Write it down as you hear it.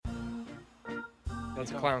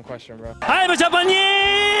That's a clown question, bro. So I'm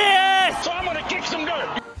gonna kick some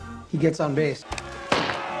dirt. He gets on base.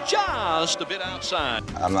 Just a bit outside.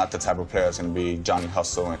 I'm not the type of player that's going to be Johnny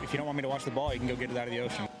Hustle. If you don't want me to watch the ball, you can go get it out of the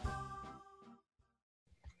ocean.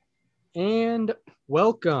 And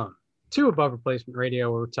welcome to Above Replacement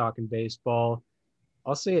Radio, where we're talking baseball.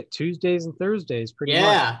 I'll say it Tuesdays and Thursdays, pretty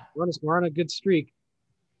much. We're on a good streak.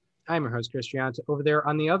 I'm your host, Chris Gianta. Over there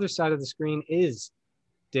on the other side of the screen is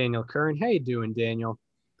Daniel Curran. How you doing, Daniel?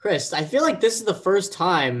 Chris, I feel like this is the first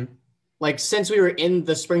time, like since we were in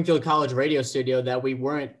the Springfield College radio studio, that we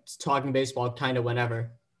weren't talking baseball kind of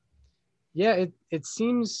whenever. Yeah, it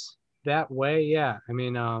seems that way. Yeah, I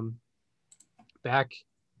mean, back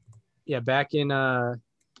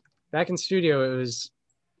in studio, it was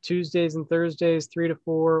Tuesdays and Thursdays 3 to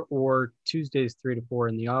 4, or Tuesdays 3 to 4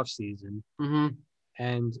 in the off season. Mm-hmm.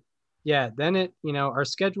 And yeah, then our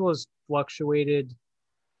schedule has fluctuated,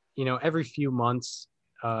 every few months,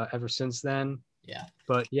 ever since then. Yeah.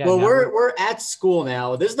 But yeah. Well, we're at school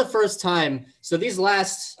now. This is the first time. So these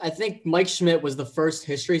last, I think Mike Schmidt was the first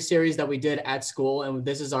history series that we did at school. And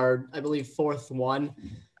this is our, I believe, fourth one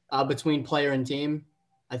between player and team,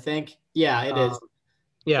 I think. Yeah, it is.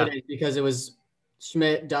 Yeah. It is, because it was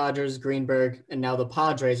Schmidt, Dodgers, Greenberg, and now the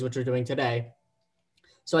Padres, which we're doing today.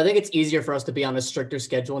 So I think it's easier for us to be on a stricter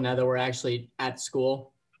schedule now that we're actually at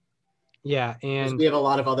school. Yeah, and we have a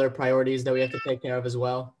lot of other priorities that we have to take care of as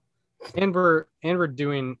well. And we're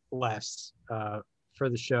doing less for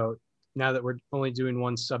the show now that we're only doing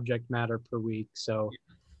one subject matter per week. So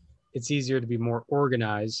it's easier to be more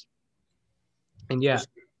organized. And yeah,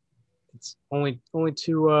 it's only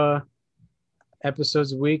two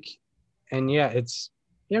episodes a week. And yeah,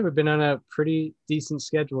 we've been on a pretty decent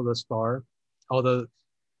schedule thus far. Although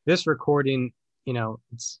this recording,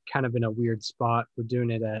 it's kind of in a weird spot. We're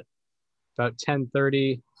doing it at about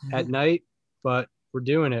 10:30 at night, but we're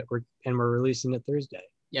doing it. We're releasing it Thursday.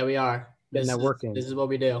 Yeah, we are. This is what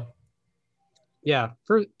we do. Yeah,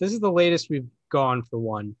 this is the latest we've gone for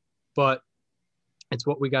one, but it's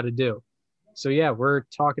what we got to do. So yeah, we're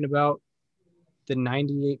talking about the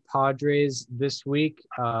 98 Padres this week.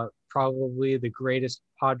 Probably the greatest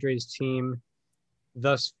Padres team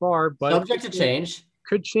thus far, but subject to change.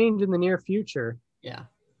 Could change in the near future. Yeah.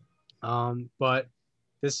 But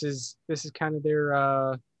this is kind of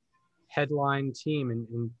their headline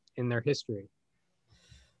team in their history.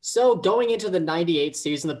 So going into the 98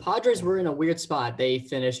 season, the Padres were in a weird spot. They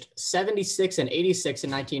finished 76 and 86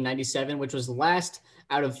 in 1997, which was last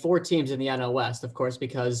out of 4 teams in the NL West, of course,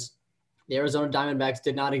 because the Arizona Diamondbacks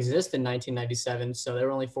did not exist in 1997, so there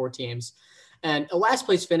were only 4 teams. And a last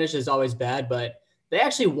place finish is always bad, but they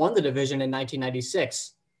actually won the division in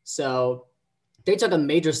 1996. So they took a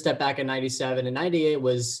major step back in 97, and 98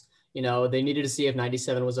 was, they needed to see if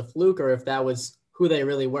 97 was a fluke or if that was who they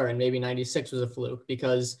really were, and maybe 96 was a fluke,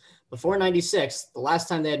 because before 96, the last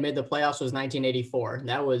time they had made the playoffs was 1984. And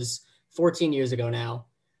that was 14 years ago now.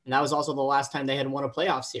 And that was also the last time they had won a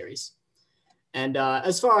playoff series. And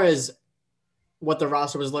as far as what the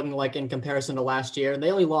roster was looking like in comparison to last year,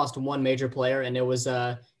 they only lost one major player, and it was,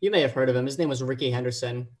 you may have heard of him. His name was Ricky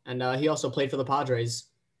Henderson, and he also played for the Padres,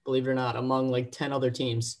 believe it or not, among like 10 other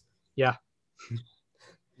teams. Yeah.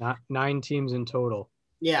 Not 9 teams in total.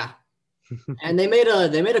 Yeah. And they made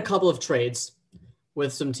a couple of trades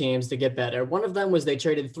with some teams to get better. One of them was they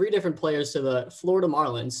traded 3 different players to the Florida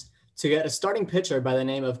Marlins to get a starting pitcher by the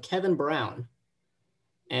name of Kevin Brown.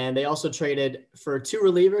 And they also traded for 2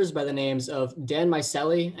 relievers by the names of Dan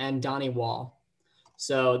Miceli and Donnie Wall.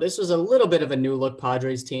 So this was a little bit of a new look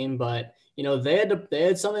Padres team, but they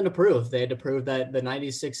had something to prove. They had to prove that the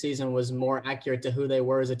 96 season was more accurate to who they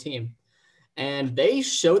were as a team. And they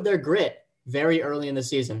showed their grit very early in the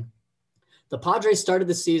season. The Padres started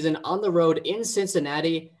the season on the road in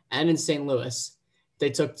Cincinnati and in St. Louis. They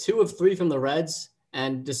took 2 of 3 from the Reds,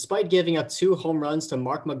 and despite giving up 2 home runs to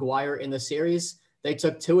Mark McGwire in the series, they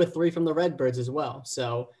took 2 of 3 from the Redbirds as well.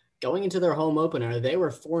 So going into their home opener, they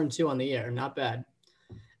were 4-2 on the year. Not bad.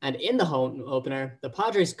 And in the home opener, the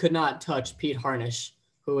Padres could not touch Pete Harnisch,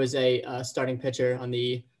 who was a starting pitcher on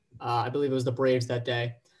the, I believe it was the Braves that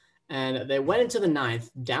day. And they went into the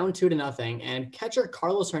 9th, down 2-0, and catcher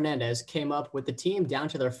Carlos Hernandez came up with the team down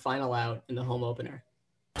to their final out in the home opener.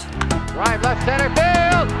 Drive left center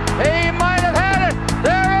field. He might have had it.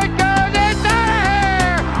 There it goes. It's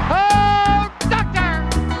there. Oh, doctor.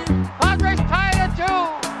 Padres tied it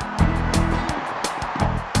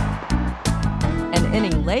 2. An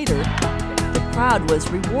inning later, the crowd was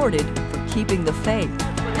rewarded for keeping the faith.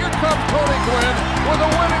 Here comes Tony Gwynn with a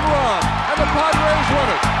winning run, and the Padres win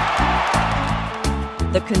it.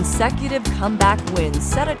 The consecutive comeback wins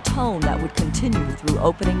set a tone that would continue through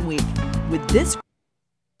opening week. With this,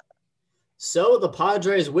 So the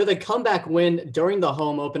Padres with a comeback win during the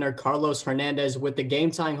home opener, Carlos Hernandez with the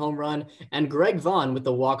game-tying home run, and Greg Vaughn with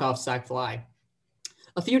the walk-off sac fly.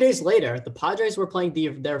 A few days later, the Padres were playing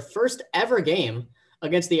their first ever game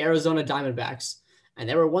against the Arizona Diamondbacks, and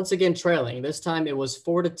they were once again trailing. This time it was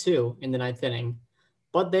 4-2 in the ninth inning,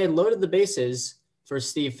 but they had loaded the bases for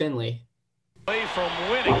Steve Finley. Away from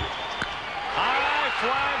winning. High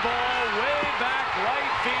fly ball way back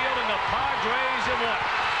right field, and the Padres have won.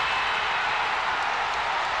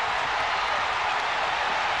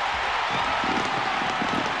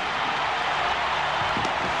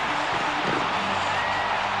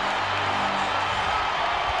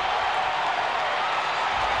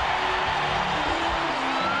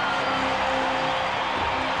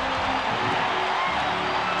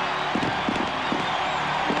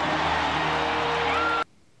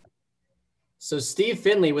 So Steve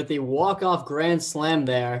Finley with the walk-off grand slam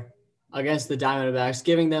there against the Diamondbacks,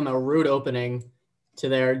 giving them a rude opening to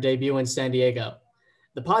their debut in San Diego.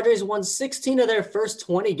 The Padres won 16 of their first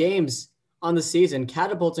 20 games on the season,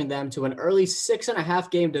 catapulting them to an early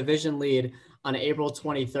 6.5-game division lead on April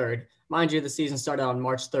 23rd. Mind you, the season started on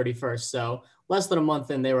March 31st, so less than a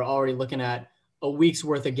month in, they were already looking at a week's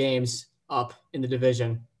worth of games up in the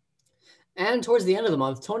division. And towards the end of the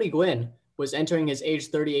month, Tony Gwynn was entering his age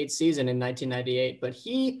 38 season in 1998, but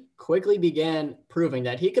he quickly began proving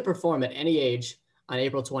that he could perform at any age on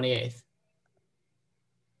April 28th.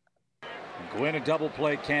 Gwynn, a double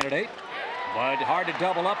play candidate, but hard to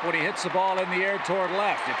double up when he hits the ball in the air toward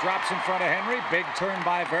left. It drops in front of Henry. Big turn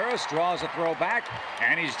by Veras, draws a throw back,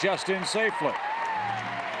 and he's just in safely.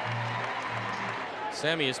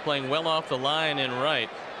 Sammy is playing well off the line in right,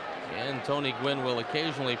 and Tony Gwynn will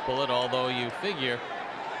occasionally pull it, although you figure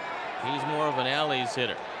he's more of an alleys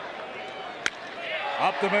hitter.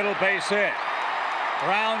 Up the middle, base hit.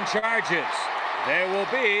 Brown charges. There will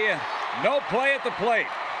be no play at the plate.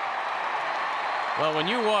 Well, when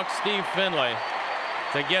you walk Steve Finley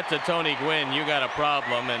to get to Tony Gwynn, you got a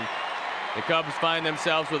problem, and the Cubs find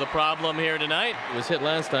themselves with a problem here tonight. It was hit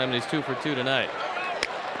last time, and he's 2 for 2 tonight.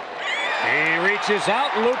 He reaches out,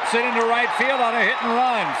 loops it into right field on a hit and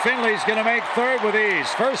run. Finley's going to make third with ease.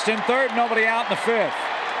 First and third, nobody out in the fifth.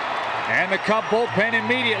 And the Cub bullpen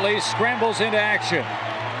immediately scrambles into action.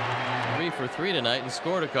 3 for 3 tonight and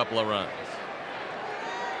scored a couple of runs.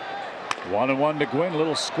 1-1 to Gwynn.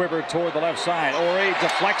 Little squibber toward the left side. Ori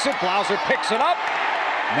deflects it. Blauser picks it up.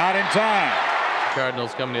 Not in time.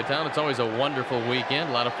 Cardinals coming to town. It's always a wonderful weekend.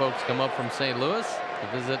 A lot of folks come up from St. Louis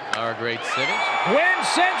to visit our great city. Gwynn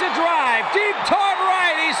sends a drive deep toward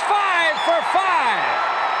right. He's 5 for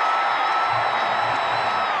 5.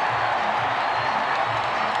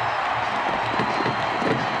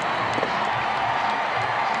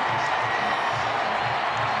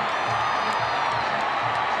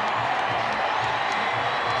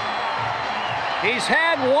 He's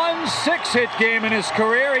had one 6-hit game in his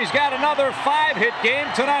career. He's got another 5-hit game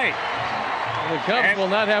tonight. The Cubs will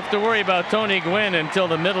not have to worry about Tony Gwynn until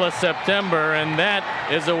the middle of September, and that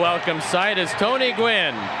is a welcome sight as Tony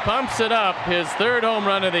Gwynn pumps it up. His third home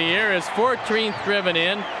run of the year, his 14th driven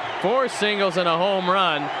in, 4 singles and a home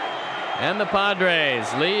run, and the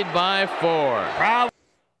Padres lead by 4.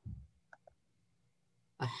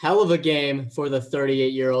 A hell of a game for the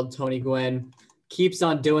 38-year-old Tony Gwynn. Keeps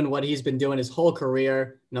on doing what he's been doing his whole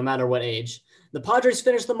career, no matter what age. The Padres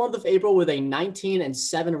finished the month of April with a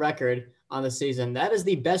 19-7 record on the season. That is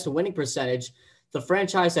the best winning percentage the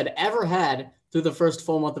franchise had ever had through the first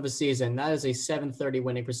full month of a season. That is a .730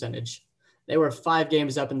 winning percentage. They were 5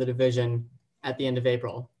 games up in the division at the end of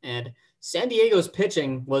April, and San Diego's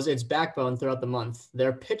pitching was its backbone throughout the month.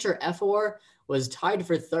 Their pitcher Efor was tied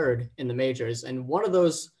for third in the majors, and one of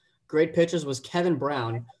those great pitchers was Kevin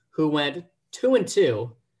Brown, who went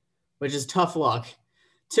 2-2, which is tough luck.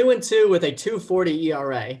 2-2 with a 2.40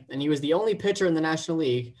 ERA, and he was the only pitcher in the National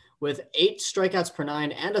League with 8 strikeouts per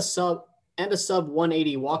 9 and a sub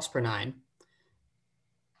 180 walks per 9.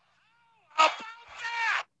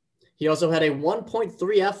 He also had a 1.3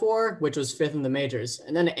 FWAR, which was 5th in the majors.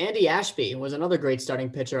 And then Andy Ashby was another great starting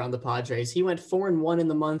pitcher on the Padres. He went 4-1 in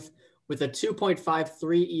the month with a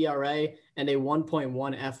 2.53 ERA and a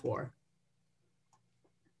 1.1 FWAR.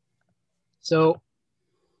 So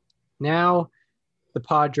now the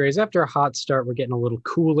Padres, after a hot start, we're getting a little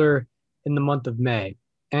cooler in the month of May.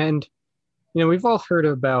 And, you know, we've all heard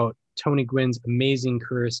about Tony Gwynn's amazing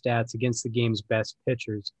career stats against the game's best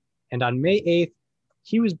pitchers. And on May 8th,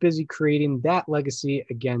 he was busy creating that legacy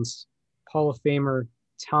against Hall of Famer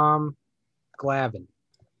Tom Glavine.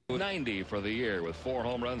 90 for the year with 4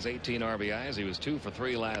 home runs, 18 RBIs. He was 2 for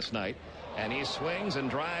 3 last night. And he swings and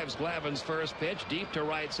drives Glavine's first pitch deep to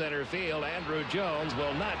right center field. Andruw Jones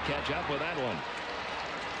will not catch up with that one.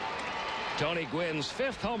 Tony Gwynn's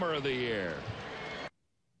 5th homer of the year.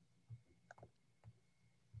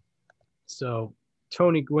 So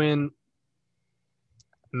Tony Gwynn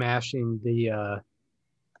mashing the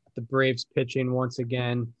Braves pitching once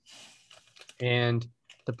again, and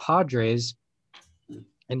the Padres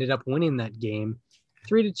ended up winning that game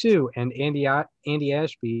 3-2, and Andy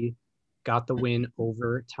Ashby got the win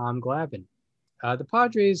over Tom Glavine. The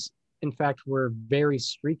Padres, in fact, were very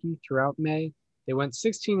streaky throughout May. They went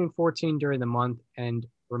 16-14 during the month and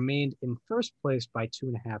remained in first place by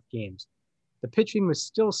 2.5 games. The pitching was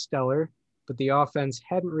still stellar, but the offense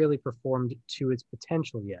hadn't really performed to its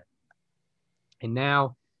potential yet. And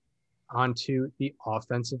now onto the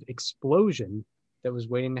offensive explosion that was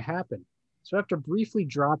waiting to happen. So after briefly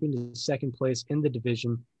dropping to second place in the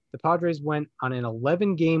division, the Padres went on an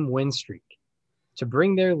 11-game win streak to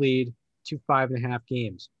bring their lead to 5.5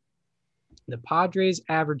 games. The Padres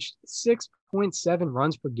averaged 6.7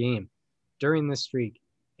 runs per game during this streak,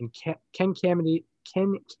 and Ken Caminiti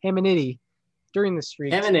during the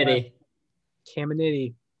streak. Caminiti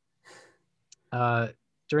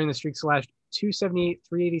during the streak slashed 278,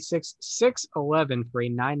 386, 611 for a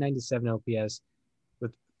 997 OPS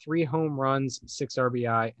with 3 home runs, 6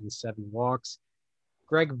 RBI, and 7 walks.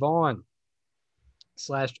 Greg Vaughn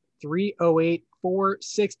slashed 308,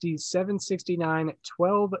 460, 769,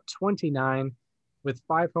 1229 with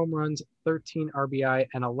 5 home runs, 13 RBI,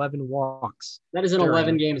 and 11 walks. That is in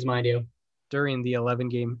 11 games, mind you. During the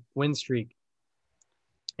 11-game win streak.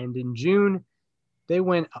 And in June, they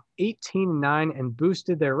went 18-9 and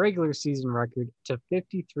boosted their regular season record to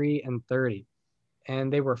 53-30.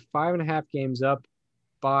 And they were 5.5 games up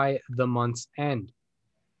by the month's end.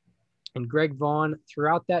 And Greg Vaughn,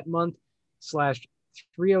 throughout that month, slashed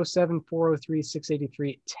 307, 403,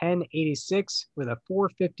 683, 1086 with a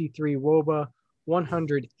 453 WOBA,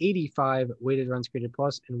 185 weighted runs created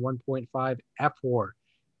plus, and 1.5 FWAR.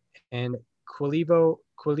 And Quilvio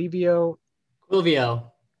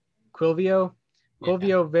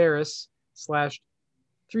Veras slashed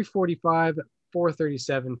 345,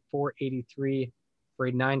 437, 483 for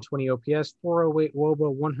a 920 OPS, 408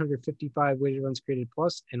 WOBA, 155 weighted runs created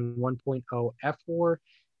plus, and 1.0 FWAR.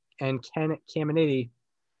 And Ken Caminiti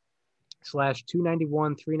slashed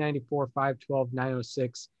 291, 394, 512,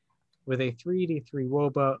 906 with a 383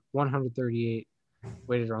 WOBA, 138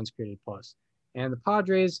 weighted runs created plus. And the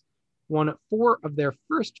Padres won 4 of their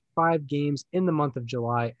first 5 games in the month of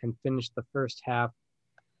July and finished the first half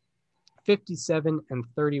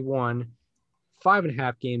 57-31,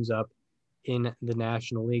 5.5 games up in the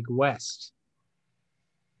National League West.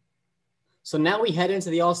 So now we head into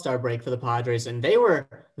the All-Star break for the Padres, and they were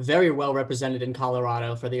very well represented in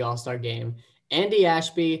Colorado for the All-Star game. Andy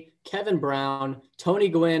Ashby, Kevin Brown, Tony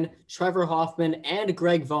Gwynn, Trevor Hoffman, and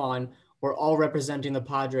Greg Vaughn were all representing the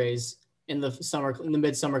Padres in the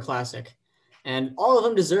Midsummer Classic. And all of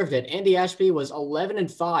them deserved it. Andy Ashby was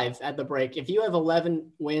 11-5 at the break. If you have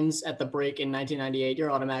 11 wins at the break in 1998,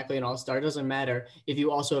 you're automatically an All-Star. It doesn't matter if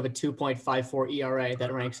you also have a 2.54 ERA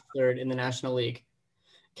that ranks 3rd in the National League.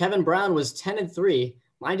 Kevin Brown was 10-3.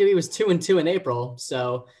 Mind you, he was 2-2 in April.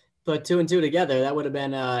 So put 2 and 2 together, that would have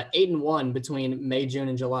been 8-1 between May, June,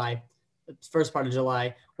 and July, the first part of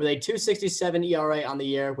July, with a 2.67 ERA on the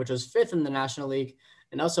year, which was 5th in the National League,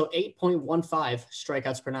 and also 8.15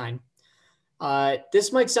 strikeouts per 9.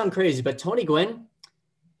 This might sound crazy, but Tony Gwynn,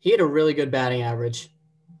 he had a really good batting average.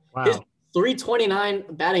 Wow. His 329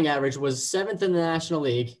 batting average was 7th in the National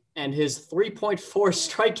League, and his 3.4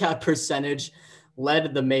 strikeout percentage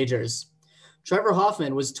led the majors. Trevor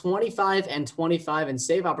Hoffman was 25-25 in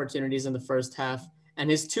save opportunities in the first half,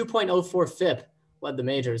 and his 2.04 FIP led the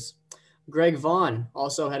majors. Greg Vaughn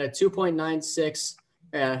also had a 2.96.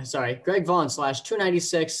 Greg Vaughn slashed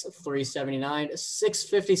 296, 379,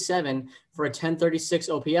 657 for a 1036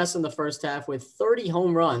 OPS in the first half with 30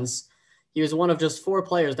 home runs. He was one of just 4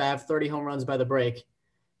 players to have 30 home runs by the break.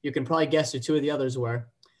 You can probably guess who 2 of the others were.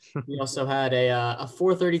 He also had a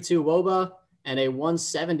 432 WOBA and a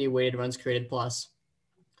 170 weighted runs created plus.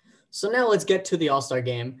 So now let's get to the All-Star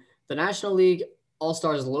game. The National League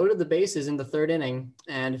All-Stars loaded the bases in the 3rd inning,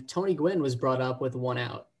 and Tony Gwynn was brought up with 1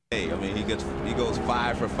 out. I mean, he goes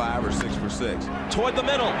 5 for 5 or 6 for 6. Toward the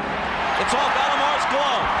middle. It's off Alomars'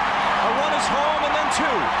 glove. A run is home and then 2.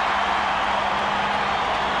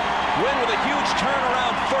 Gwynn with a huge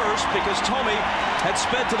turnaround first because Tomey had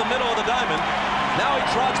sped to the middle of the diamond. Now he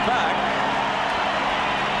trots back.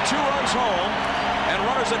 2 runs home and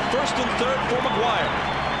runners at 1st and 3rd for McGuire.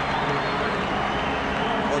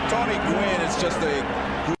 Tony Gwynn is just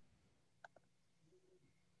a...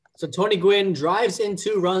 So Tony Gwynn drives in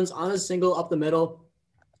 2 runs on a single up the middle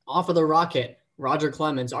off of the rocket. Roger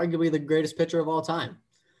Clemens, arguably the greatest pitcher of all time.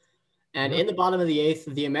 And in the bottom of the 8th,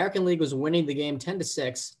 the American League was winning the game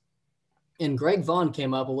 10-6. And Greg Vaughn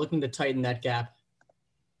came up looking to tighten that gap.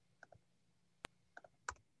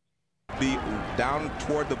 Be down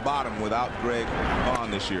toward the bottom without Greg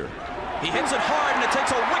Vaughn this year. He hits it hard, and it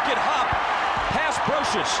takes a wicked hop past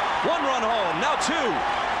Brocious. 1 run home, now 2.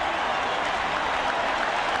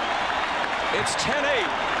 It's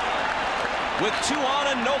 10-8 with 2 on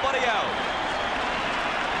and nobody out.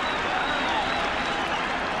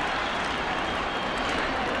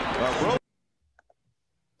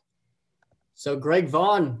 So Greg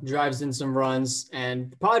Vaughn drives in some runs,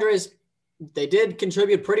 and the Padres, they did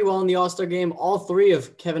contribute pretty well in the All-Star game. All 3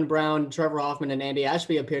 of Kevin Brown, Trevor Hoffman, and Andy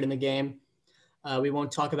Ashby appeared in the game. We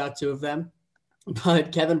won't talk about 2 of them,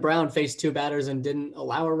 but Kevin Brown faced 2 batters and didn't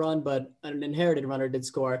allow a run, but an inherited runner did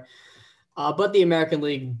score. But the American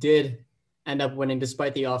League did end up winning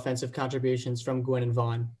despite the offensive contributions from Gwynn and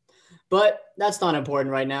Vaughn. But that's not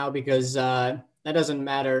important right now because that doesn't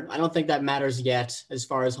matter. I don't think that matters yet as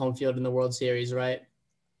far as home field in the World Series, right?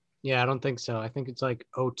 Yeah, I don't think so. I think it's like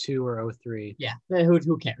 0-2 or 0-3. Yeah,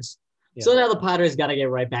 who cares? Yeah. So now the Padres got to get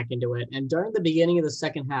right back into it. And during the beginning of the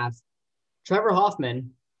second half, Trevor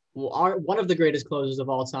Hoffman, one of the greatest closers of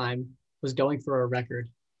all time, was going for a record.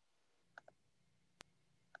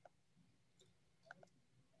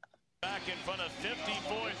 Back in front of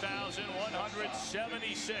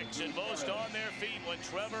 54,176 and most on their feet when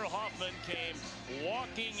Trevor Hoffman came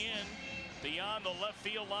walking in beyond the left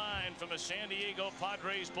field line from a San Diego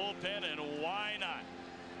Padres bullpen, and why not?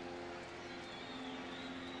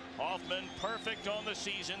 Hoffman perfect on the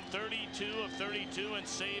season, 32 of 32 in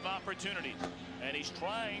save opportunities, and he's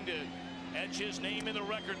trying to etch his name in the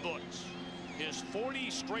record books. His 40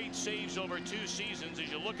 straight saves over 2 seasons,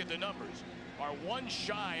 as you look at the numbers, are 1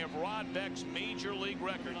 shy of Rod Beck's major league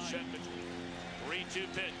record set between. 3-2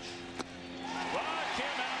 pitch. Rod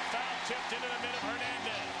came out, foul tipped into the mid of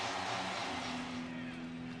Hernandez.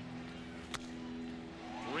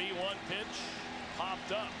 3-1 pitch,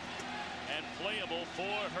 popped up and playable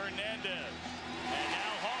for Hernandez. And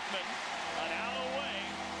now Hoffman an out away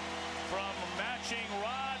from matching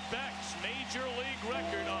Rod Beck's major league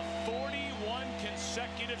record of 41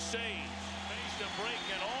 consecutive saves. Faced to break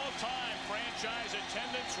an all-time franchise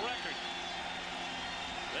attendance record.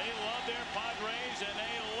 They love their Padres, and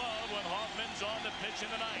they love when Hoffman's on the pitch in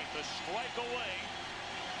the ninth. The strike away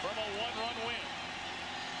from a 1-run win.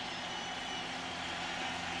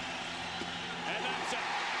 And that's it.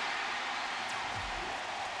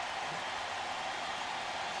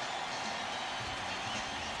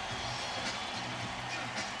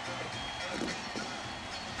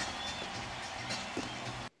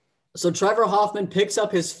 So Trevor Hoffman picks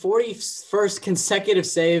up his 41st consecutive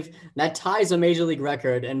save. That ties a major league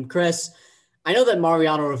record. And Chris, I know that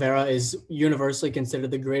Mariano Rivera is universally considered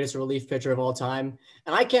the greatest relief pitcher of all time.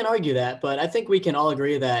 And I can't argue that, but I think we can all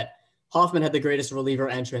agree that Hoffman had the greatest reliever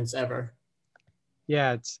entrance ever.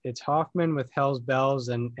 Yeah, it's Hoffman with Hell's Bells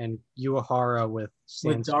and Uehara with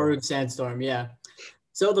Sandstorm. With Darude Sandstorm, yeah.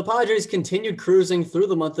 So the Padres continued cruising through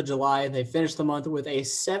the month of July. They finished the month with a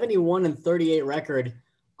 71-38 record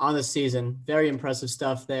on the season. Very impressive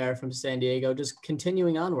stuff there from San Diego, just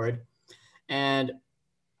continuing onward. And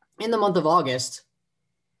in the month of August,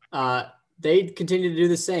 they continued to do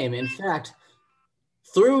the same. In fact,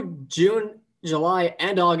 through June, July,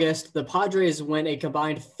 and August, the Padres went a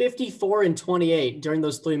combined 54-28 during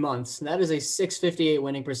those 3 months. And that is a .658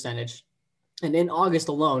 winning percentage. And in August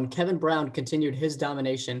alone, Kevin Brown continued his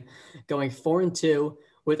domination, going 4-2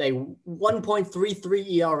 with a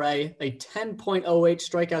 1.33 ERA, a 10.08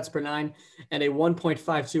 strikeouts per 9, and a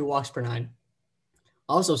 1.52 walks per 9.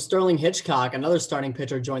 Also, Sterling Hitchcock, another starting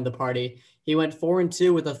pitcher, joined the party. He went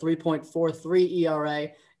 4-2 with a 3.43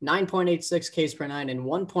 ERA, 9.86 Ks per 9, and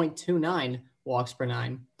 1.29 walks per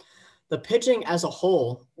 9. The pitching as a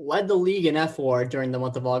whole led the league in FWAR during the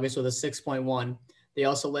month of August with a 6.1. They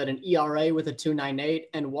also led an ERA with a 2.98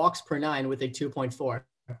 and walks per 9 with a 2.4.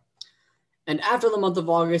 And after the month of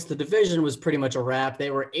August, the division was pretty much a wrap. They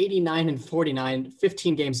were 89-49,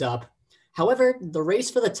 15 games up. However, the race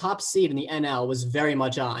for the top seed in the NL was very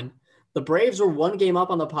much on. The Braves were 1 game up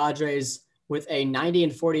on the Padres with a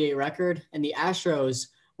 90-48 record, and the Astros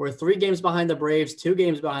were 3 games behind the Braves, 2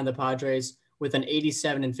 games behind the Padres with an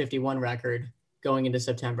 87-51 record going into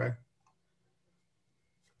September.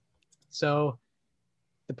 So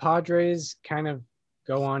the Padres kind of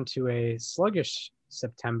go on to a sluggish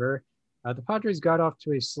September. The Padres got off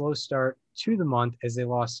to a slow start to the month as they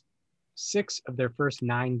lost 6 of their first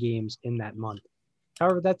 9 games in that month.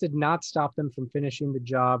 However, that did not stop them from finishing the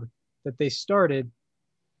job that they started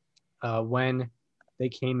when they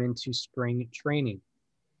came into spring training.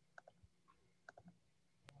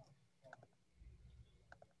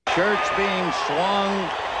 Shirts being swung,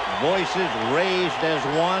 voices raised as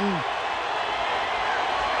one.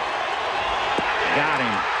 Got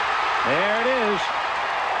him. There it is.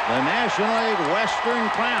 The National League Western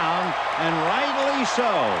Crown, and rightly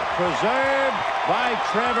so, preserved by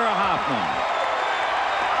Trevor Hoffman.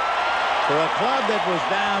 For a club that was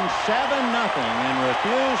down 7-0 and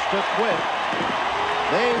refused to quit,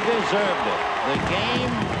 they deserved it. The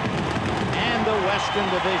game and the Western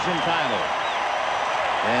Division title.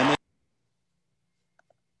 And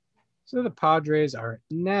so the Padres are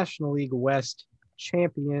National League West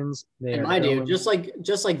champions. And mind you, just like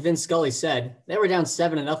Vince Scully said, they were down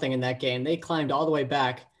 7-0 in that game. They climbed all the way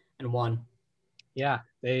back and won. Yeah,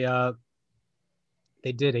 they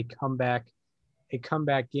did a comeback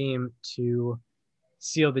game to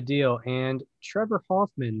seal the deal. And Trevor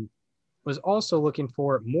Hoffman was also looking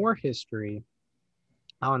for more history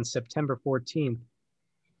on September 14th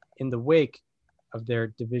in the wake of their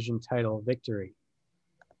division title victory.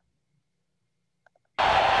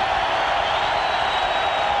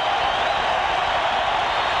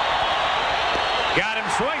 Got him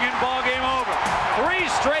swinging, ball game over. 3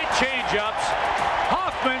 straight changeups.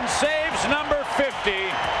 Hoffman saves number 50,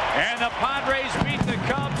 and the Padres beat the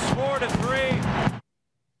Cubs 4-3.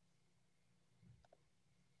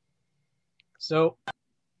 So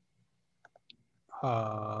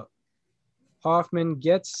Hoffman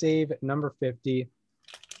gets save number 50.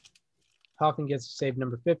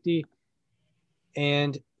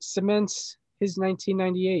 And cements his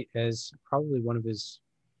 1998 as probably one of his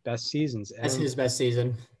best seasons. That's his best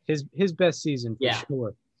season. His best season for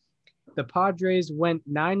sure. The Padres went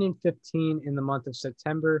 9-15 in the month of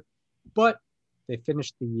September, but they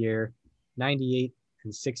finished the year 98-64.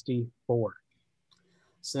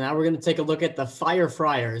 So now we're going to take a look at the Fire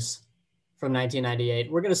Friars from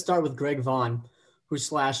 1998. We're going to start with Greg Vaughn, who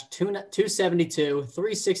slashed 272,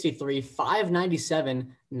 363,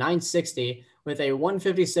 597, 960 with a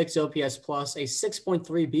 156 OPS plus, a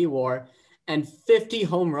 6.3 B-WAR, and 50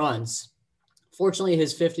 home runs. Fortunately,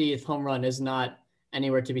 his 50th home run is not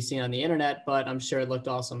anywhere to be seen on the internet, but I'm sure it looked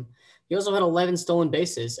awesome. He also had 11 stolen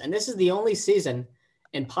bases, and this is the only season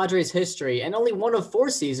in Padres history and only one of 4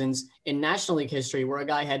 seasons in National League history where a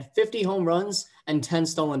guy had 50 home runs and 10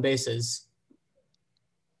 stolen bases.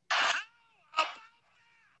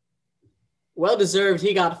 Well-deserved.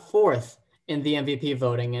 He got 4th in the MVP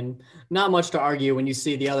voting, and not much to argue when you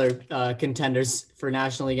see the other contenders for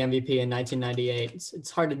National League MVP in 1998.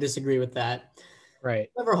 It's hard to disagree with that.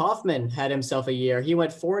 Right. Trevor Hoffman had himself a year. He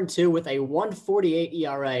went 4-2 with a 1.48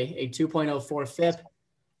 ERA, a 2.04 FIP,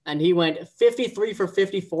 and he went 53 for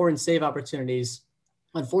 54 in save opportunities.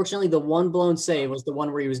 Unfortunately, the one blown save was the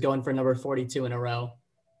one where he was going for number 42 in a row,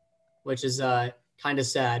 which is kind of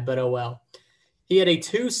sad, but oh well. He had a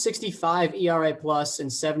 2.65 ERA plus in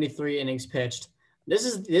 73 innings pitched.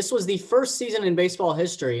 This was the first season in baseball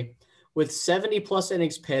history with 70 plus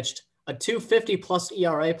innings pitched, a 2.50 plus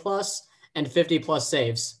ERA plus, and 50 plus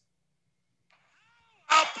saves.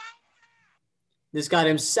 This got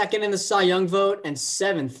him 2nd in the Cy Young vote and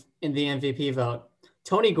 7th in the MVP vote.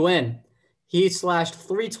 Tony Gwynn, he slashed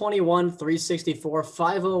 321, 364,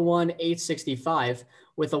 501, 865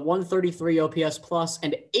 with a 133 OPS plus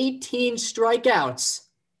and 18 strikeouts.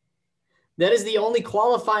 That is the only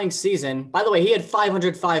qualifying season. By the way, he had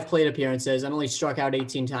 505 plate appearances and only struck out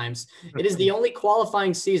 18 times. It is the only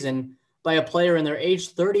qualifying season by a player in their age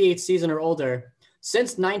 38 season or older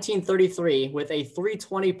since 1933 with a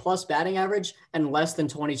 320 plus batting average and less than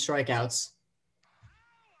 20 strikeouts.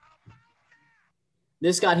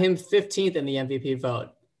 This got him 15th in the MVP vote.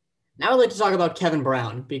 Now I'd like to talk about Kevin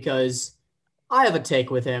Brown because I have a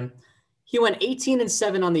take with him. He went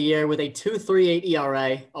 18-7 on the year with a 2.38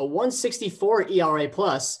 ERA, a 1.64 ERA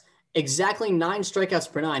plus, exactly 9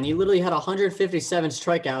 strikeouts per 9. He literally had 157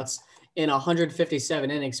 strikeouts in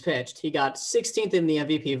 157 innings pitched. He got 16th in the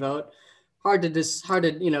MVP vote. Hard to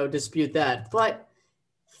dispute that. But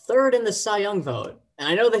 3rd in the Cy Young vote. And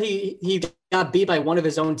I know that he got beat by one of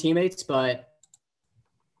his own teammates, but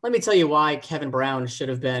let me tell you why Kevin Brown should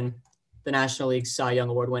have been the National League Cy Young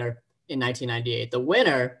Award winner in 1998. The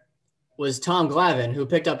winner was Tom Glavine, who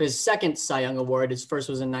picked up his 2nd Cy Young Award. His first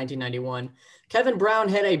was in 1991. Kevin Brown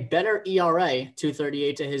had a better ERA,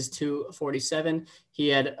 2.38 to his 2.47. He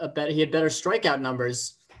had better strikeout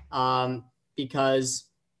numbers because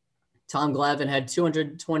Tom Glavine had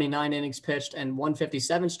 229 innings pitched and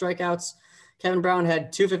 157 strikeouts. Kevin Brown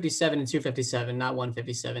had 257 and 257, not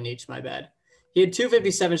 157 each, my bad. He had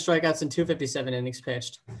 257 strikeouts and 257 innings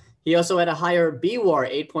pitched. He also had a higher B-WAR,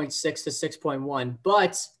 8.6 to 6.1,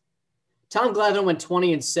 but Tom Glavine went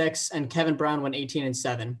 20-6 and Kevin Brown went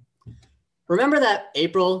 18-7. Remember that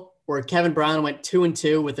April where Kevin Brown went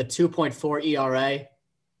 2-2 with a 2.4 ERA?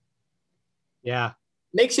 Yeah.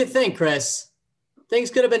 Makes you think, Chris. Things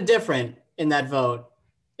could have been different in that vote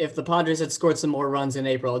if the Padres had scored some more runs in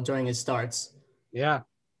April during his starts. Yeah.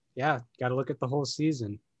 Got to look at the whole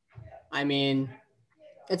season. I mean,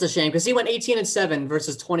 it's a shame because he went 18-7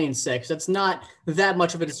 versus 20-6. That's not that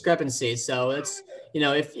much of a discrepancy. So it's,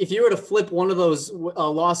 if you were to flip one of those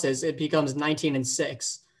losses, it becomes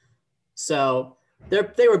 19-6. So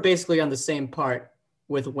they were basically on the same part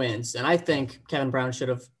with wins. And I think Kevin Brown should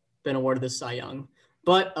have been awarded the Cy Young.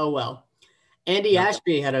 But, oh well. Andy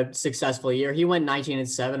Ashby had a successful year. He went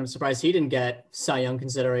 19-7. I'm surprised he didn't get Cy Young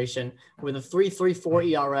consideration with a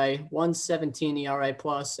 3.34 ERA, 1.17 ERA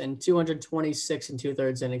plus, and 226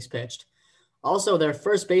 2/3 innings pitched. Also, their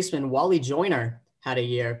first baseman, Wally Joyner, had a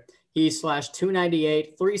year. He slashed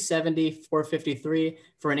 298, 370, 453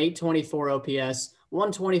 for an 824 OPS,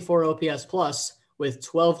 124 OPS plus with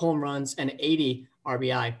 12 home runs and 80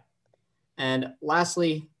 RBI. And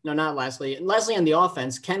lastly on the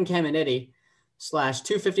offense, Ken Caminiti slashed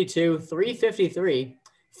 252, 353,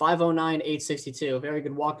 509, 862. Very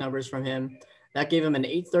good walk numbers from him. That gave him an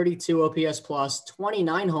 832 OPS plus,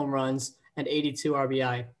 29 home runs, and 82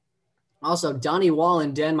 RBI. Also, Donnie Wall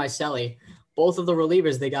and Dan Miceli, both of the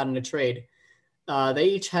relievers they got in a trade. They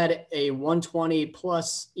each had a 120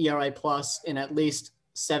 plus ERA plus in at least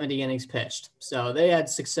 70 innings pitched. So they had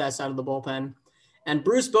success out of the bullpen. And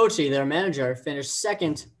Bruce Bochy, their manager, finished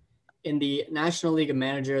second in the National League of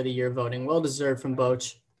Manager of the Year voting. Well-deserved from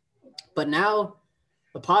Boch. But now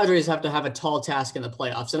the Padres have to have a tall task in the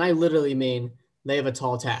playoffs. And I literally mean they have a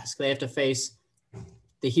tall task. They have to face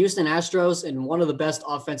the Houston Astros in one of the best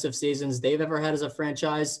offensive seasons they've ever had as a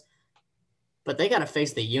franchise. But they got to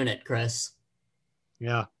face the unit, Chris.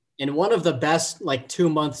 Yeah. In one of the best,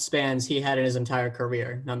 2-month spans he had in his entire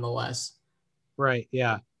career, nonetheless. Right,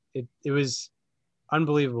 yeah. It was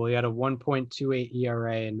unbelievable. He had a 1.28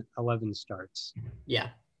 ERA and 11 starts. Yeah.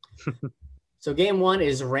 So game one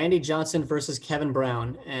is Randy Johnson versus Kevin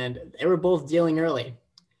Brown, and they were both dealing early.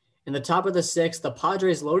 In the top of the sixth, the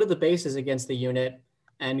Padres loaded the bases against the unit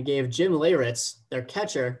and gave Jim Leyritz, their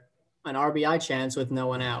catcher, an RBI chance with no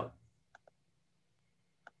one out.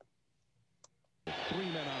 3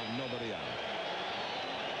 men on, nobody out.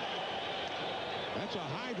 That's a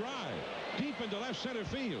high drive, deep into left center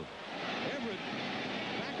field. Everett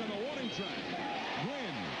back on the warning track.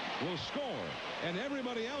 Gwynn will score, and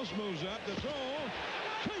everybody else moves up to throw.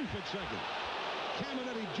 Safe at second.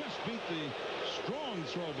 Caminiti just beat the strong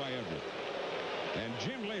throw by Everett. And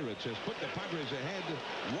Jim Leyritz has put the Padres ahead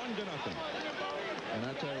 1-0. And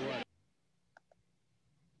I tell you what.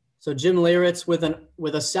 So Jim Leyritz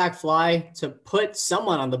with a sac fly to put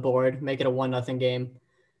someone on the board, make it a 1-0 game.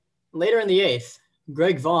 Later in the eighth,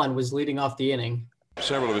 Greg Vaughn was leading off the inning.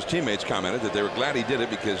 Several of his teammates commented that they were glad he did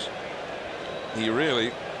it because he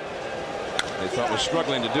really, they thought, was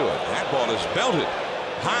struggling to do it. That ball is belted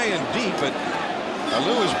high and deep, but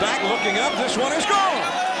Alou is back looking up. This one is gone.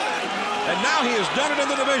 And now he has done it in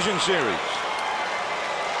the division series.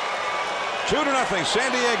 2-0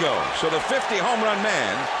 San Diego. So the 50 home run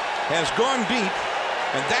man has gone deep,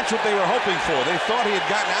 and that's what they were hoping for. They thought he had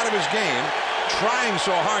gotten out of his game, trying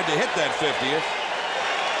so hard to hit that 50th.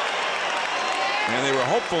 And they were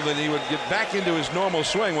hopeful that he would get back into his normal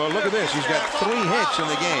swing. Well, look at this. He's got 3 hits in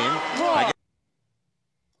the game.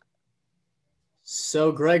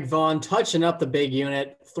 So Greg Vaughn touching up the big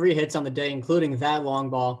unit. 3 hits on the day, including that long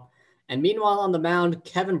ball. And meanwhile on the mound,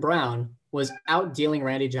 Kevin Brown was out dealing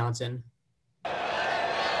Randy Johnson.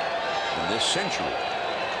 In this century.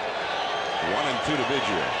 1-2 to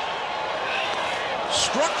Biggio.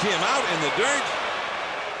 Struck him out in the dirt.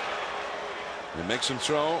 It makes him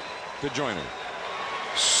throw to Joyner.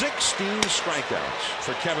 16 strikeouts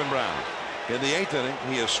for Kevin Brown. In the 8th inning,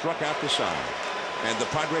 he has struck out the side. And the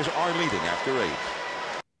Padres are leading after 8.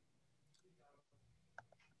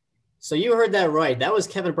 So you heard that right. That was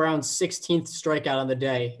Kevin Brown's 16th strikeout on the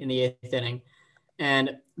day in the 8th inning.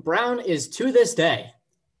 And Brown is, to this day,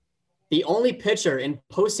 the only pitcher in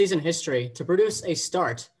postseason history to produce a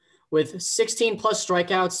start with 16 plus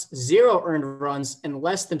strikeouts, 0 earned runs, and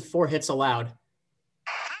less than 4 hits allowed.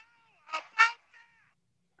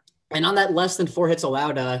 And on that less than 4 hits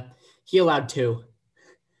allowed, he allowed 2.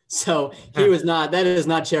 So he was not, that is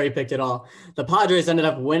not cherry picked at all. The Padres ended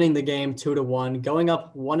up winning the game 2-1, going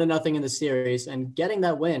up 1-0 in the series and getting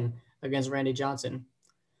that win against Randy Johnson.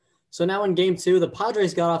 So now in game 2, the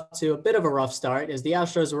Padres got off to a bit of a rough start as the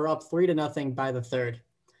Astros were up 3-0 by the third.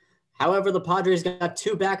 However, the Padres got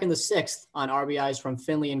 2 back in the 6th on RBIs from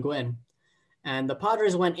Finley and Gwynn. And the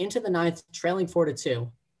Padres went into the 9th trailing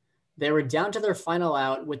 4-2. They were down to their final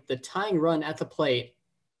out with the tying run at the plate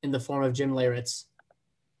in the form of Jim Leyritz.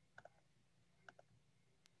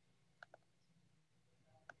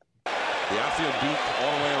 The outfield deep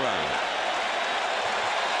all the way around.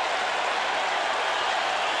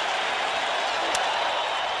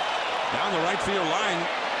 Down the right field line.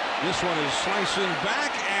 This one is slicing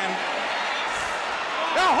back and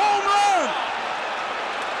a home run.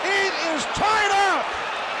 It is tied up.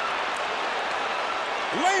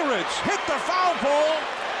 Leyritz hit the foul pole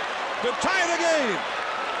to tie the game.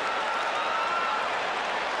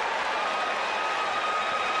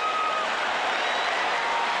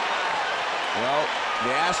 Well,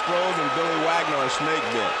 the Astros and Billy Wagner are snake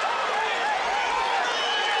bit.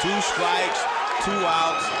 2 strikes, 2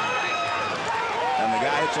 outs, and the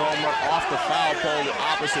guy hits a home run off the foul pole the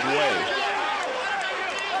opposite way.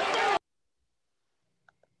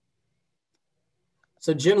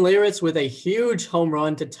 So Jim Leyritz with a huge home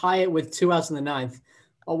run to tie it with 2 outs in the 9th.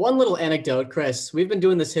 One little anecdote, Chris. We've been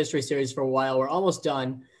doing this history series for a while. We're almost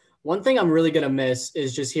done. One thing I'm really going to miss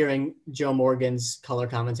is just hearing Joe Morgan's color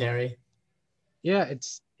commentary. Yeah,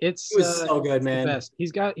 it's he was so good, man. The best.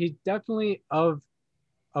 He's definitely of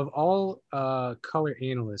all color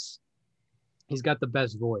analysts, he's got the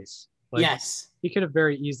best voice. Like, yes. He could have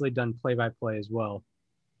very easily done play-by-play as well.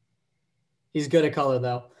 He's good at color,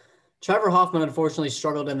 though. Trevor Hoffman unfortunately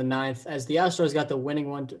struggled in the 9th as the Astros got the winning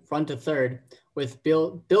run to third with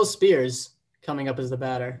Bill Spears coming up as the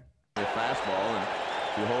batter. A fastball, and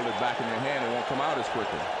if you hold it back in your hand, it won't come out as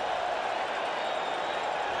quickly.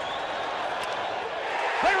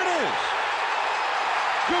 There it is.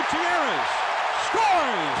 Gutierrez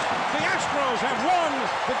scores. The Astros have won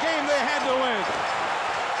the game they had to win.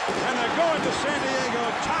 And they're going to San Diego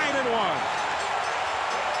tied at 1.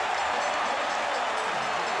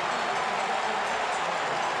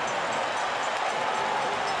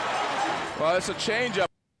 Well, it's a changeup.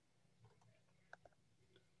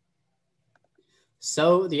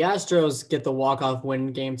 So the Astros get the walk-off win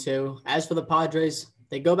in game 2. As for the Padres,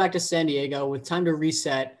 they go back to San Diego with time to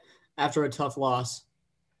reset after a tough loss.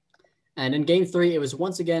 And in game 3, it was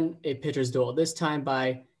once again a pitcher's duel, this time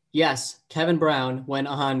by, yes, Kevin Brown went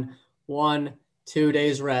on 2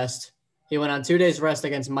 days rest. He went on 2 days rest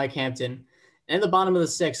against Mike Hampton. And in the bottom of the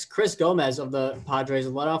 6th, Chris Gomez of the Padres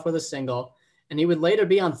led off with a single, and he would later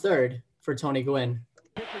be on third for Tony Gwynn.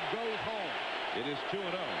 Pitcher goes home. It is 2-0.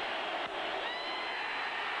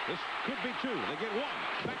 This could be 2. They get 1.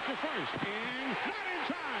 Back to first. And not in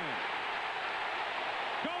time.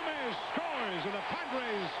 Gomez scores, and the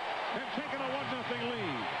Padres have taken a 1-0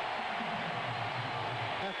 lead.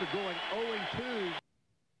 After going 0-2.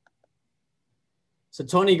 So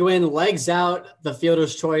Tony Gwynn legs out the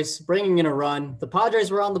fielder's choice, bringing in a run. The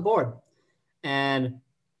Padres were on the board. And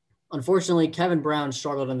unfortunately, Kevin Brown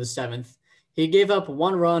struggled in the 7th. He gave up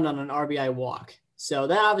 1 run on an RBI walk. So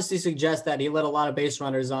that obviously suggests that he let a lot of base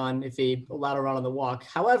runners on if he allowed a run on the walk.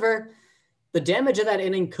 However, the damage of that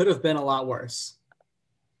inning could have been a lot worse.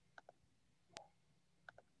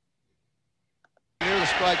 Near the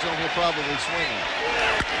strike zone, he'll probably swing it.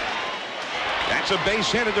 That's a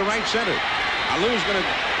base hit into right center. Alou's going to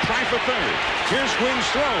try for third. Here's Gwynn's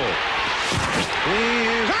throw.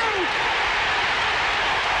 He is out!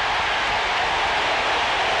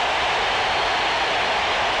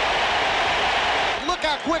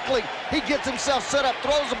 Quickly, he gets himself set up,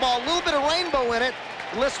 throws the ball, a little bit of rainbow in it.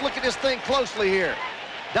 Let's look at this thing closely here.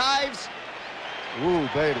 Dives. Ooh,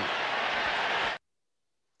 baby.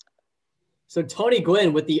 So Tony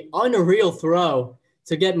Gwynn with the unreal throw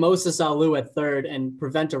to get Moses Alou at third and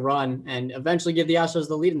prevent a run and eventually give the Astros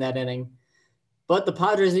the lead in that inning. But the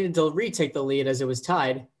Padres needed to retake the lead as it was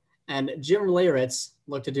tied, and Jim Leyritz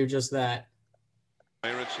looked to do just that.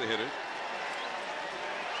 Leyritz the hitter.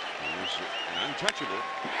 Untouchable.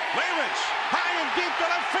 Leyritz, high and deep to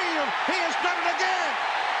left field. He has done it again.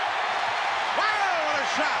 Wow, what a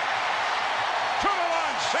shot.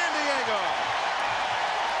 2-1, San Diego.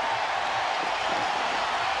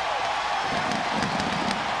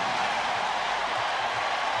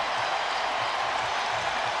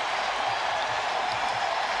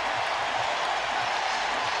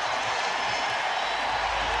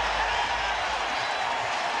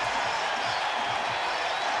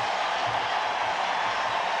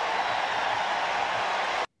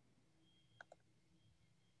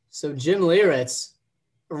 So Jim Leyritz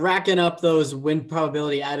racking up those win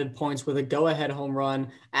probability added points with a go-ahead home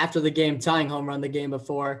run after the game, tying home run the game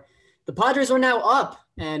before. The Padres were now up,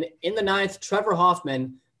 and in the ninth, Trevor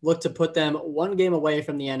Hoffman looked to put them one game away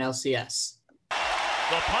from the NLCS.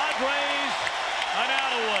 The Padres an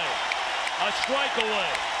out away, a strike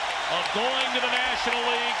away of going to the National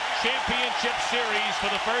League Championship Series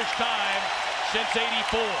for the first time since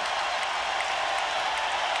 '84.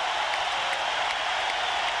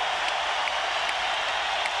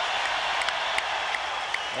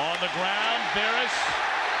 On the ground, Veras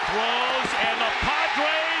throws, and the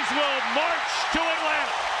Padres will march to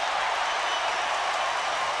Atlanta.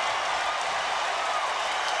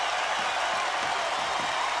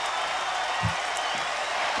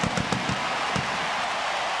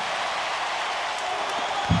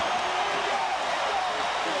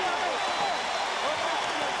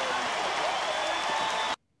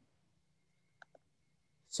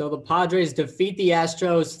 So the Padres defeat the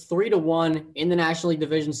Astros 3-1 in the National League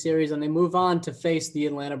Division Series, and they move on to face the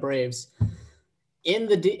Atlanta Braves. In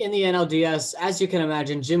the NLDS, as you can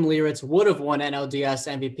imagine, Jim Leyritz would have won NLDS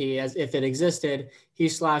MVP as if it existed. He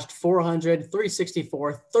slashed 400,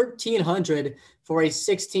 364, 1,300 for a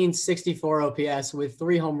 1664 OPS with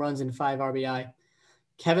 3 home runs and 5 RBI.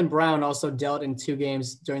 Kevin Brown also dealt in 2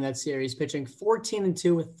 games during that series, pitching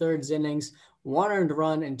 14-2 with thirds innings, 1 earned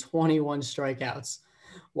run, and 21 strikeouts.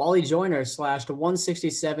 Wally Joyner slashed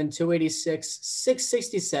 167, 286,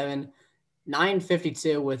 667,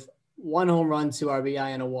 952 with 1 home run, 2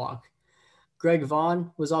 RBI, and a walk. Greg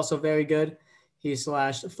Vaughn was also very good. He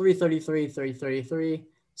slashed 333, 333,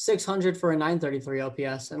 600 for a 933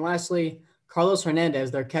 OPS. And lastly, Carlos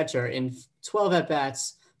Hernandez, their catcher, in 12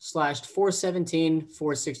 at-bats, slashed 417,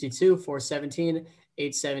 462, 417,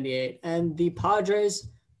 878. And the Padres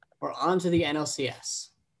are on to the NLCS.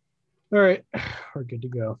 All right, we're good to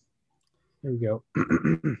go. Here we go.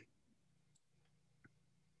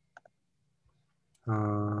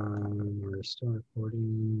 We're still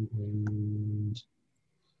recording and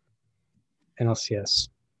NLCS.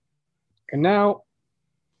 And now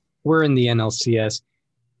we're in the NLCS.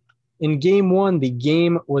 In game 1, the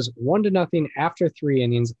game was 1-0 after 3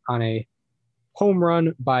 innings on a home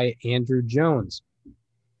run by Andruw Jones.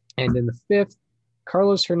 And in the 5th,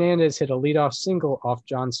 Carlos Hernandez hit a leadoff single off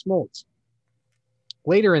John Smoltz.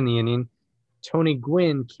 Later in the inning, Tony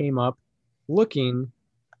Gwynn came up looking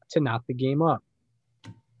to knot the game up.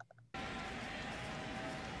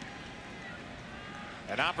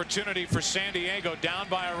 An opportunity for San Diego, down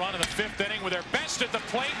by a run in the 5th inning with their best at the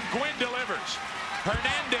plate. Gwynn delivers.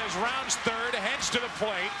 Hernandez rounds third, heads to the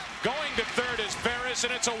plate. Going to third is Veras,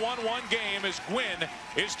 and it's a 1-1 game as Gwynn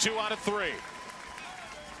is 2 out of 3.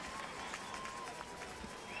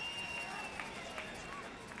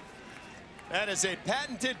 That is a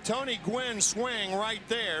patented Tony Gwynn swing right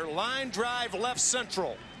there. Line drive left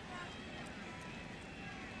central.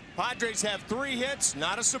 Padres have 3 hits,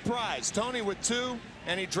 not a surprise. Tony with 2,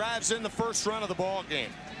 and he drives in the first run of the ball game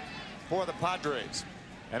for the Padres.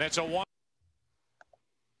 And it's a 1.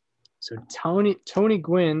 So Tony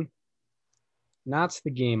Gwynn knots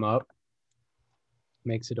the game up,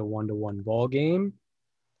 makes it a 1-1 ball game,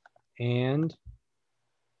 and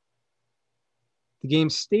the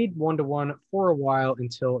game stayed 1-1 for a while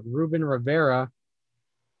until Ruben Rivera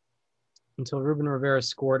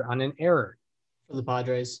scored on an error for the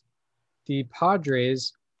Padres. The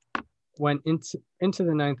Padres went into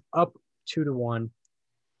the 9th up 2-1,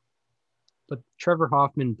 but Trevor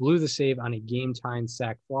Hoffman blew the save on a game-tying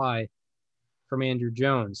sac fly from Andruw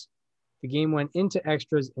Jones. The game went into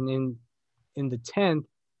extras, and in the 10th,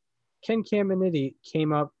 Ken Caminiti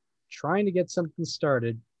came up trying to get something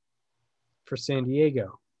started for San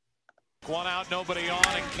Diego. 1 out, nobody on,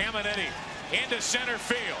 and Caminiti into center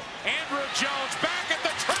field. Andruw Jones back at the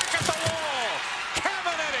track at the wall.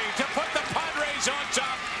 Caminiti to put the Padres on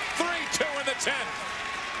top. 3-2 in the 10th.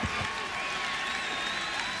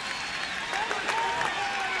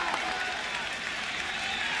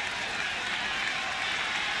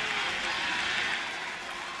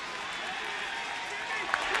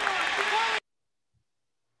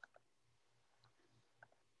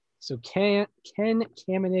 So Ken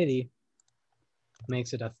Caminiti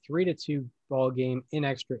makes it a 3-2 ball game in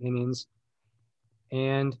extra innings.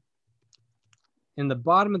 And in the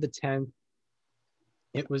bottom of the 10th,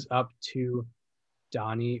 it was up to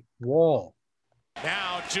Donnie Wall.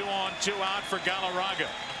 Now 2 on, 2 out for Galarraga.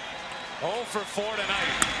 0 for 4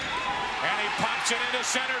 tonight. And he pops it into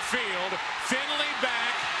center field. Finley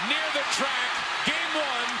back near the track. Game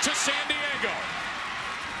 1 to San Diego.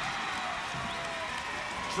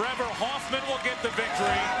 Trevor Hoffman will get the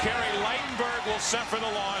victory. Kerry Leitenberg will suffer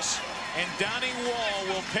the loss. And Donnie Wall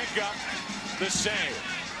will pick up the save.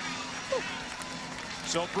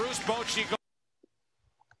 So Bruce Bochy goes.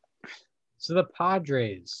 So the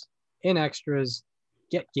Padres in extras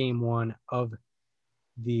get game one of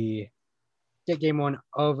the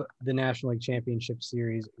National League Championship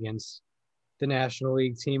Series against the National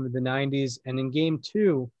League team of the 90s. And in game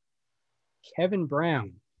two, Kevin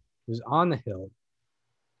Brown was on the hill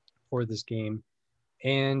for this game.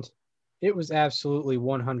 And it was absolutely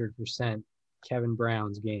 100% Kevin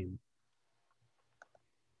Brown's game.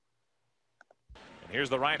 And here's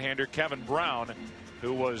the right-hander, Kevin Brown,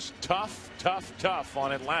 who was tough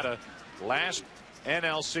on Atlanta last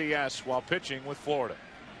NLCS while pitching with Florida.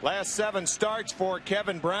 Last 7 starts for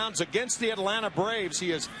Kevin Brown's against the Atlanta Braves.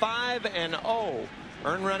 He is 5-0.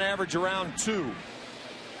 Earned run average around 2.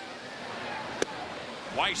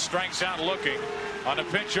 Weiss strikes out looking on a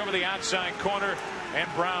pitch over the outside corner, and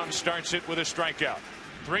Brown starts it with a strikeout.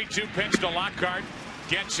 3-2 pitch to Lockhart.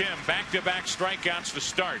 Gets him back-to-back strikeouts to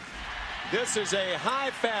start. This is a high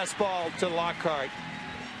fastball to Lockhart.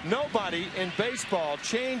 Nobody in baseball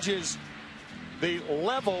changes the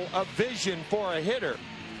level of vision for a hitter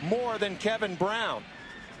more than Kevin Brown.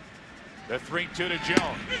 The 3-2 to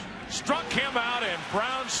Jones. Struck him out, and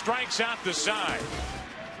Brown strikes out the side.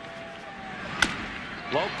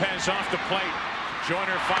 Lopez off the plate.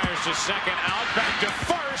 Joyner fires to second, out, back to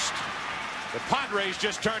first. The Padres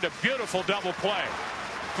just turned a beautiful double play.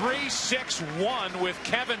 3-6-1 with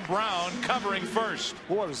Kevin Brown covering first.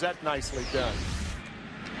 Boy, was that nicely done.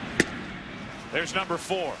 There's number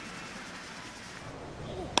 4.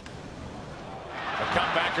 A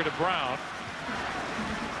comebacker to Brown.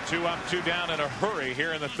 2 up, 2 down in a hurry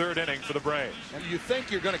here in the 3rd inning for the Braves. And you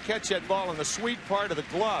think you're going to catch that ball in the sweet part of the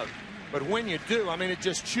glove, but when you do, I mean, it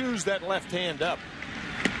just chews that left hand up.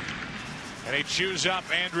 And he chews up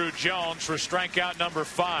Andruw Jones for strikeout number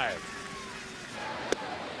 5.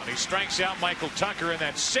 And he strikes out Michael Tucker, and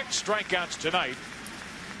that's 6 strikeouts tonight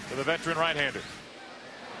for the veteran right-hander.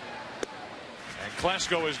 And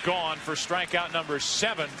Klesko is gone for strikeout number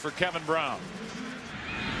 7 for Kevin Brown.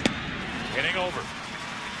 Inning over.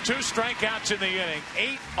 2 strikeouts in the inning.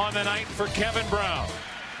 8 on the night for Kevin Brown.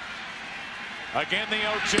 Again, the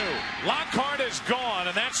 0-2. Lockhart is gone,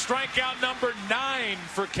 and that's strikeout number 9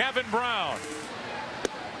 for Kevin Brown.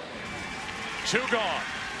 2 gone.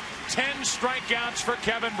 10 strikeouts for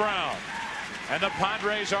Kevin Brown. And the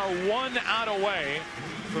Padres are 1 out away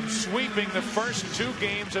from sweeping the first 2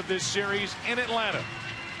 games of this series in Atlanta.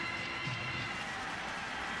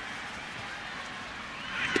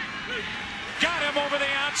 Got him over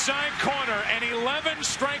the outside corner. An 11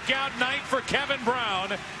 strikeout night for Kevin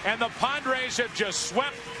Brown. And the Padres have just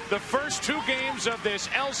swept the first 2 games of this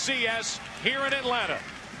LCS here in Atlanta.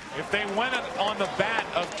 If they went on the bat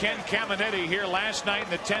of Ken Caminiti here last night in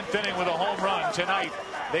the 10th inning with a home run, tonight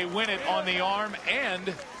they win it on the arm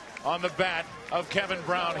and on the bat of Kevin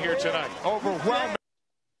Brown here tonight. Overwhelming.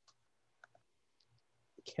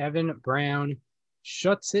 Kevin Brown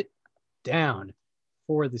shuts it down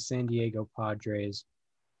for the San Diego Padres.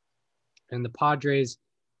 And the Padres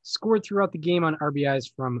scored throughout the game on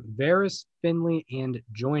RBIs from Veras, Finley, and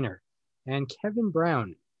Joyner. And Kevin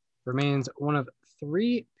Brown remains one of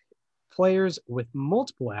 3 players with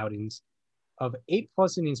multiple outings of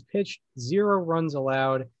 8+ innings pitched, 0 runs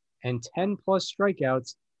allowed, and 10+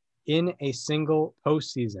 strikeouts in a single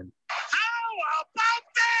postseason. How about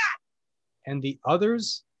that? And the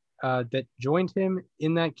others that joined him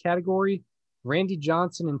in that category, Randy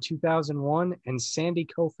Johnson in 2001 and Sandy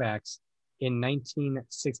Koufax in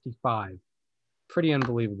 1965. Pretty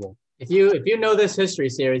unbelievable. If you know this history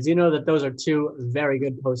series, you know that those are 2 very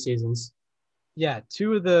good postseasons. Yeah,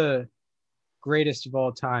 2 of the greatest of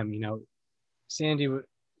all time. You know, Sandy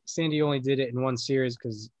only did it in 1 series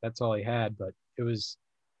because that's all he had, but it was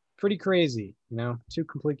pretty crazy. You know, 2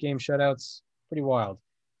 complete game shutouts, pretty wild.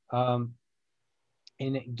 Then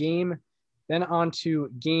on to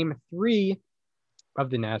game 3 of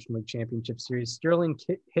the National League Championship Series. Sterling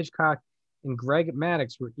Hitchcock and Greg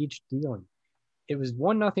Maddux were each dealing. It was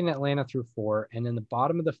 1-0 Atlanta through 4, and in the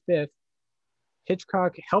bottom of the 5th,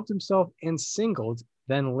 Hitchcock helped himself and singled,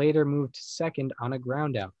 then later moved to second on a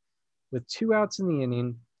groundout. With 2 outs in the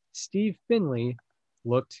inning, Steve Finley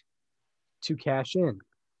looked to cash in.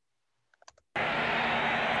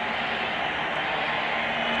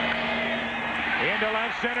 Into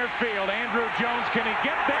left center field. Andruw Jones, can he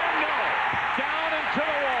get there? No. Down and to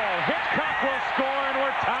the wall. Hitchcock will score, and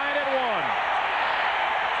we're tied at 1.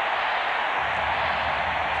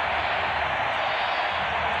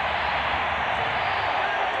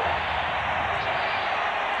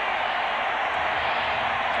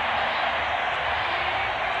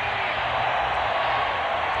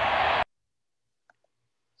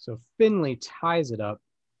 So Finley ties it up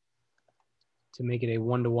to make it a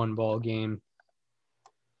 1-1 ball game.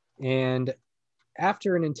 And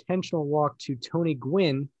after an intentional walk to Tony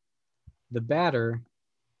Gwynn, the batter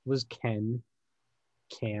was Ken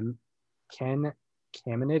Caminiti.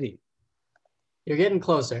 You're getting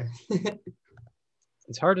closer.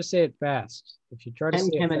 It's hard to say it fast. If you try to Ken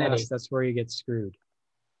say it Caminiti. fast, that's where you get screwed.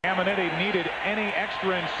 Caminiti needed any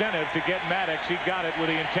extra incentive to get Maddox. He got it with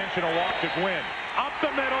the intentional walk to Gwynn. Up the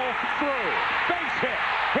middle, through. Base hit.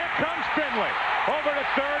 Here comes Finley. Over to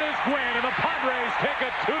third is Gwynn, and the Padres take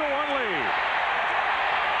a 2-1 lead.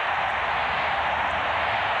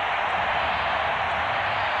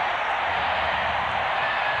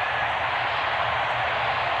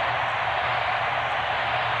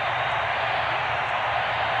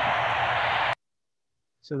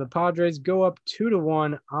 So the Padres go up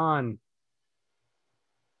 2-1 on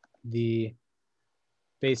the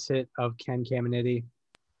base hit of Ken Caminiti.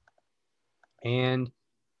 And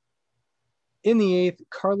in the eighth,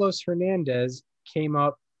 Carlos Hernandez came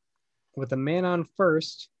up with a man on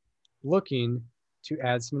first, looking to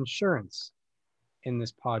add some insurance in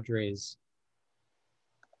this Padres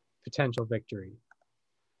potential victory.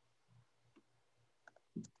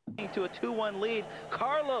 To a 2-1 lead.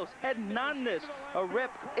 Carlos Hernandez, a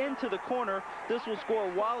rip into the corner. This will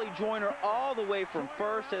score Wally Joyner all the way from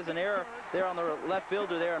first. As an error there on the left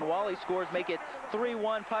fielder there, and Wally scores, make it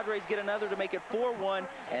 3-1. Padres get another to make it 4-1.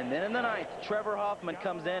 And then in the ninth, Trevor Hoffman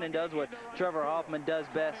comes in and does what Trevor Hoffman does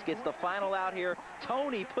best. Gets the final out here.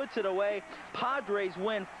 Tony puts it away. Padres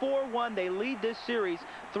win 4-1. They lead this series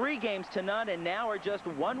 3-0, and now are just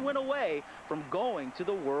 1 win away from going to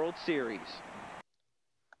the World Series.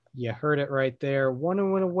 You heard it right there.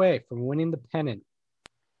 1 win away from winning the pennant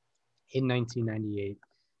in 1998.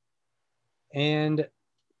 And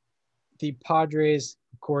the Padres,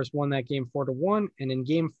 of course, won that game 4-1. And in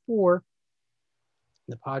game 4,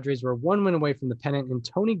 the Padres were 1 win away from the pennant. And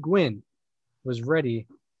Tony Gwynn was ready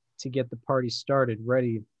to get the party started,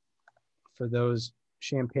 ready for those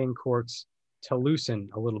champagne corks to loosen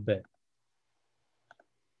a little bit.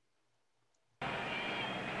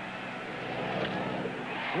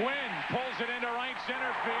 Gwynn pulls it into right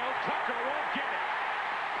center field. Tucker won't get it.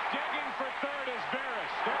 Digging for third is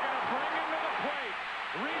Veras. They're going to bring him to the plate.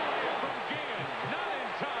 Relay from Guillen. Not in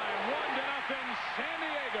time. 1-0 San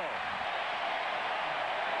Diego.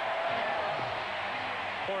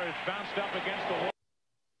 Or is bounced up against the wall.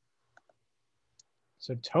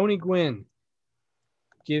 So Tony Gwynn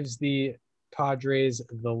gives the Padres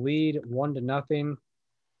the lead 1-0.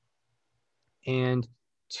 And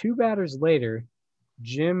 2 batters later,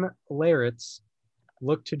 Jim Leyritz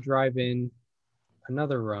looked to drive in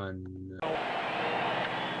another run. Leyritz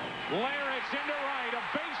into right, a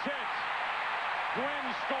base hit.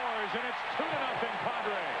 Gwynn scores, and it's 2-0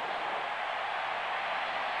 Padres.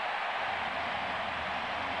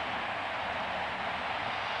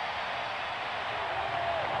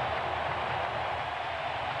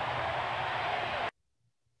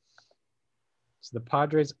 So the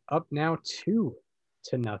Padres up now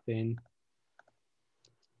 2-0.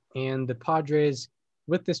 And the Padres,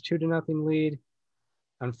 with this 2-0 lead,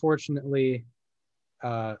 unfortunately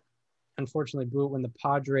blew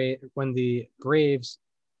it when the Braves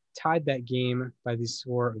tied that game by the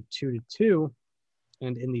score of 2-2.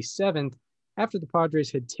 And in the 7th, after the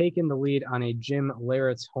Padres had taken the lead on a Jim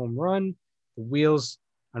Leyritz home run, the wheels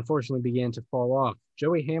unfortunately began to fall off.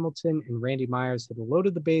 Joey Hamilton and Randy Myers had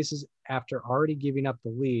loaded the bases after already giving up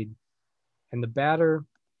the lead. And the batter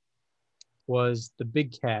was the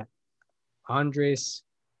big cat, Andres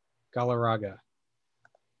Galarraga.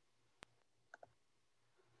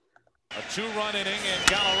 A 2-run inning, and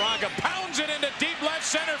Galarraga pounds it into deep left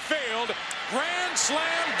center field. Grand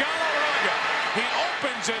slam, Galarraga. He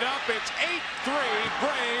opens it up. It's 8-3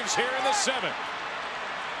 Braves here in the 7th.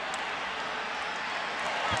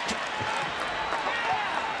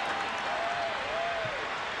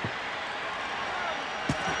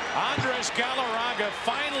 Andres Galarraga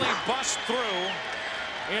finally busts through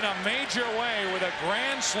in a major way with a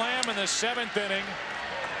grand slam in the 7th inning.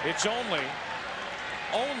 It's only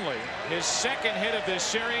his 2nd hit of this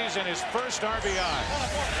series and his first RBI.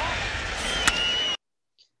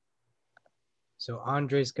 So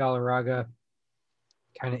Andres Galarraga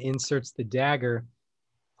kind of inserts the dagger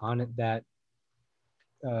on it, that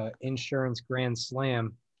insurance grand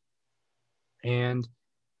slam. And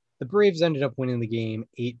the Braves ended up winning the game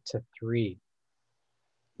 8-3.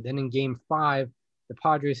 Then in game 5, the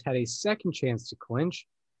Padres had a second chance to clinch,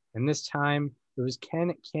 and this time it was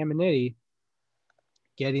Ken Caminiti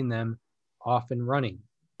getting them off and running.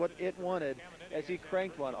 what it wanted as he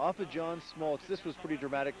cranked one off of John Smoltz. This was pretty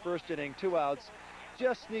dramatic. First inning, 2 outs.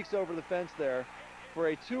 Just sneaks over the fence there for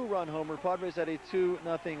a 2-run homer. Padres had a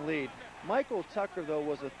 2-0 lead. Michael Tucker, though,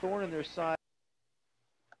 was a thorn in their side.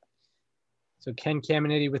 So Ken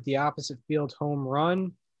Caminiti with the opposite field home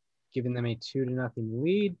run, giving them a 2-0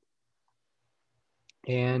 lead.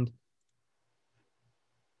 And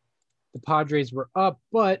the Padres were up,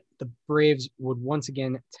 but the Braves would once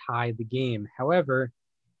again tie the game. However,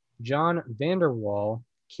 John Vander Wal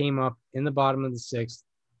came up in the bottom of the 6th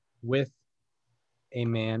with a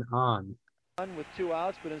man on. With 2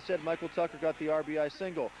 outs, but instead Michael Tucker got the RBI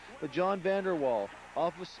single. But John Vander Wal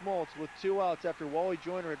off of Smoltz with 2 outs after Wally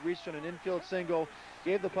Joyner had reached on an infield single,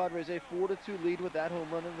 gave the Padres a 4-2 lead with that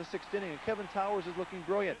home run in the 6th inning. And Kevin Towers is looking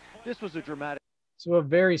brilliant. This was a dramatic. So a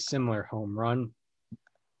very similar home run.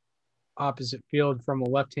 Opposite field from a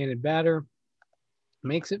left-handed batter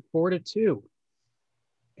makes it 4-2.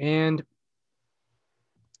 And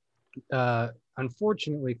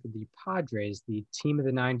unfortunately for the Padres, the team of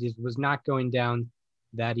the 90s was not going down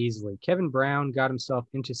that easily. Kevin Brown got himself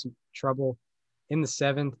into some trouble in the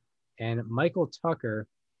 7th, and Michael Tucker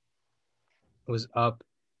was up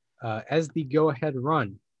as the go-ahead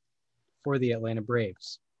run for the Atlanta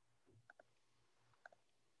Braves.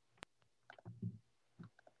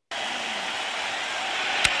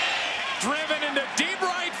 Driven into deep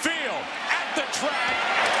right field at the track.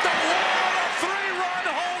 The wall, a 3-run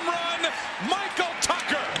home run. Michael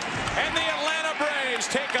Tucker and the Atlanta Braves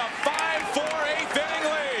take a 5-4 8th inning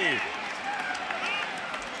lead.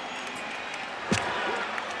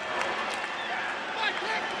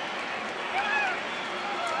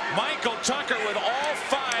 Michael Tucker with all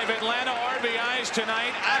 5 Atlanta RBIs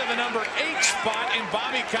tonight out of the number 8 spot in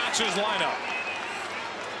Bobby Cox's lineup.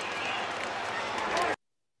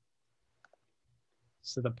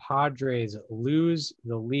 So the Padres lose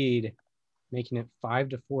the lead, making it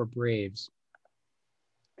 5-4 Braves.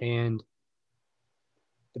 And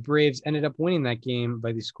the Braves ended up winning that game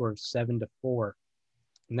by the score of 7-4.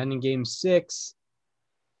 And then in game 6,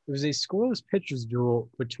 it was a scoreless pitchers duel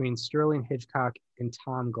between Sterling Hitchcock and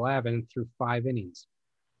Tom Glavine through 5 innings.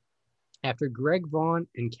 After Greg Vaughn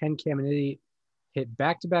and Ken Caminiti hit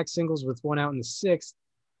back-to-back singles with 1 out in the 6th,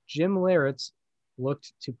 Jim Leyritz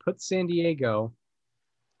looked to put San Diego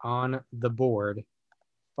on the board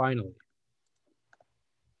finally.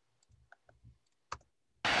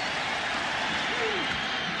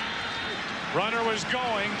 Runner was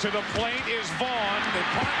going to the plate is Vaughn. The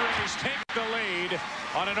Padres take the lead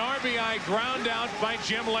on an RBI ground out by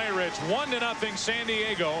Jim Leyritz. 1-0 San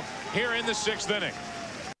Diego here in the 6th inning.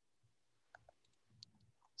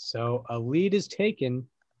 So a lead is taken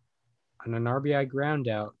on an RBI ground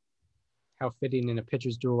out. How fitting in a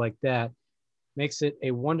pitcher's duel like that. Makes it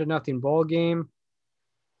a 1-0 ball game.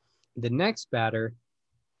 The next batter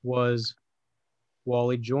was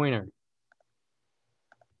Wally Joyner.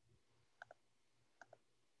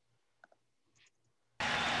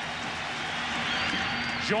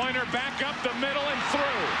 Joyner back up the middle and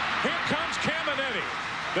through. Here comes Caminiti.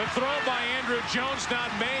 The throw by Andruw Jones not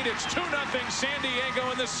made. It's 2-0 San Diego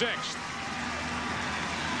in the 6th.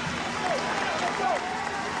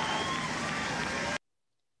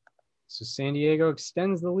 So San Diego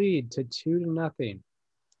extends the lead to 2-0.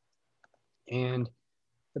 And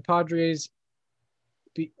the Padres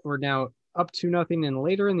were now up 2-0. And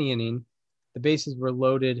later in the inning, the bases were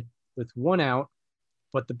loaded with 1 out.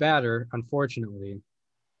 But the batter, unfortunately,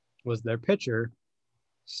 was their pitcher,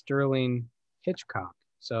 Sterling Hitchcock.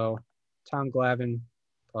 So Tom Glavine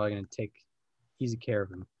probably going to take easy care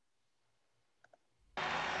of him.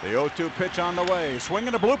 The 0-2 pitch on the way.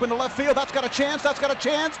 Swinging a bloop into left field. That's got a chance. That's got a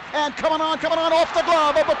chance. And coming on off the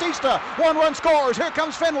glove of Batista. 1 run scores. Here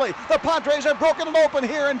comes Finley. The Padres have broken it open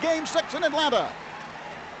here in Game 6 in Atlanta.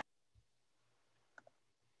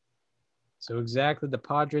 So exactly, the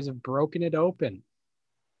Padres have broken it open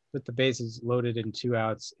with the bases loaded in 2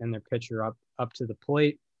 outs and their pitcher up to the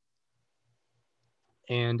plate.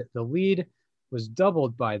 And the lead was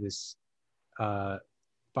doubled by this. It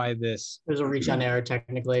was a reach on error,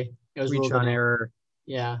 technically. It was reach on error.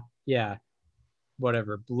 Yeah. Yeah.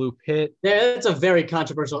 Whatever. Blue pit. Yeah, it's a very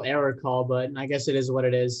controversial error call, but I guess it is what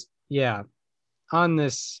it is. Yeah. On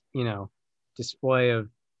this, display of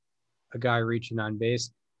a guy reaching on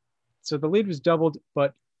base. So the lead was doubled,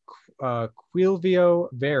 but Quilvio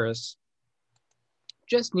Veras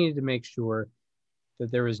just needed to make sure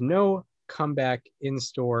that there was no comeback in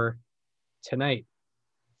store tonight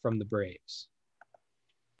from the Braves.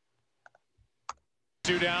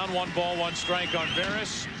 2 down, 1 ball, 1 strike on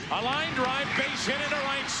Veras. A line drive, base hit into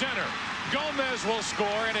right center. Gomez will score,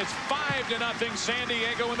 and it's 5-0 San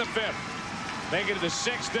Diego in the 5th. Making it the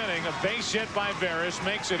 6th inning. A base hit by Veras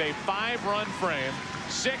makes it a 5-run frame.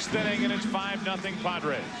 6th inning, and it's 5-0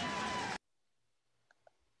 Padres.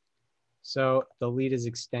 So the lead is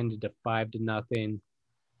extended to 5-0.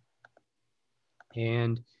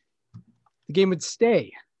 And the game would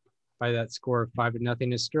stay by that score of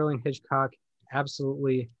 5-0 as Sterling Hitchcock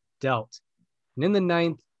absolutely dealt. And in the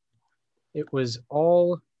 9th, it was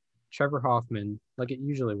all Trevor Hoffman, like it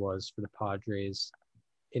usually was for the Padres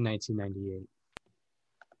in 1998.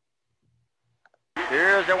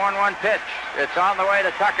 Here's the 1-1 pitch. It's on the way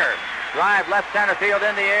to Tucker. Drive left center field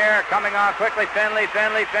in the air. Coming on quickly. Finley. He's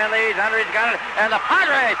under. He's got it. And the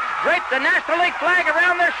Padres drape the National League flag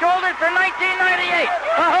around their shoulders for 1998.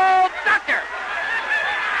 Oh, Tucker!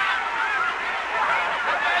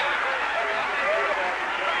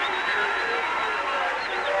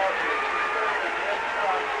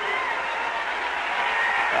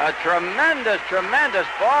 A tremendous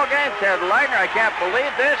ball game, said Leitner. I can't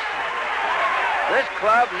believe this. This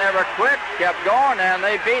club never quit, kept going, and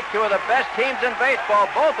they beat two of the best teams in baseball,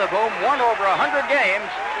 both of whom won over 100 games,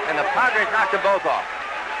 and the Padres knocked them both off.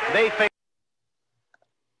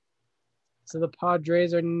 So the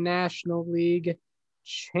Padres are National League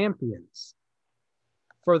champions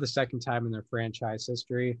for the 2nd time in their franchise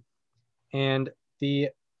history. And the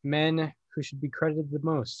men who should be credited the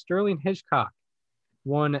most, Sterling Hitchcock,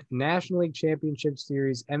 won National League Championship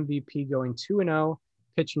Series MVP going 2-0,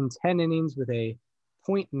 pitching 10 innings with a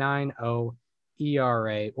 .90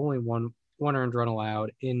 ERA, only one earned run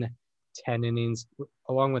allowed in 10 innings,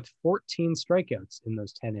 along with 14 strikeouts in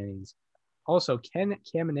those 10 innings. Also, Ken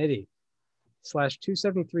Caminiti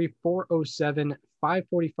 /273, 407,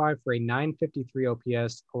 545 for a 953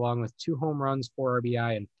 OPS, along with 2 home runs, 4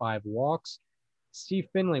 RBI, and 5 walks. Steve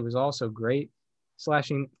Finley was also great,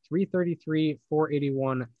 slashing 333,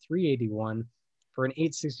 481, 381 for an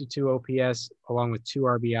 862 OPS, along with 2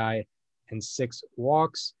 RBI and 6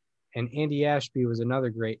 walks. And Andy Ashby was another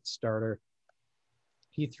great starter.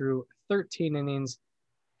 He threw 13 innings,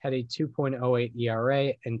 had a 2.08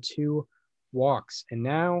 ERA, and 2 walks. And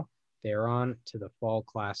now they're on to the Fall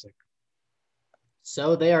Classic.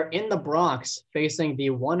 So they are in the Bronx facing the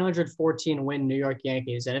 114-win New York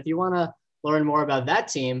Yankees. And if you want to learn more about that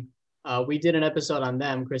team, we did an episode on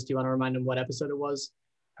them. Chris, do you want to remind them what episode it was?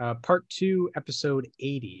 Part 2, episode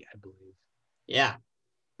 80, I believe. Yeah,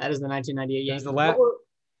 that is the 1998 Yankees.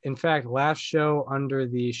 In fact, last show under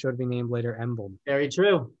the show to be named later emblem. Very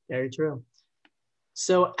true. Very true.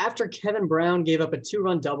 So after Kevin Brown gave up a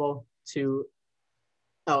 2-run double in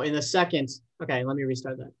the second. Okay, let me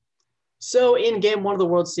restart that. So in game 1 of the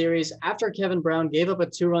World Series, after Kevin Brown gave up a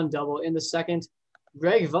 2-run double in the second,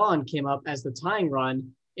 Greg Vaughn came up as the tying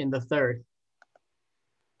run in the third.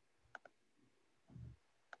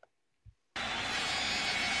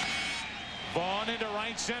 Vaughn into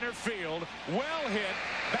right center field. Well hit.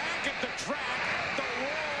 Back at the track. The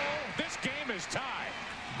wall. This game is tied.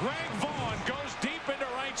 Greg Vaughn goes deep into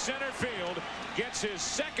right center field. Gets his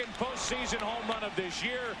 2nd postseason home run of this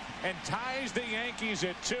year and ties the Yankees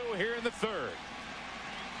at 2 here in the 3rd.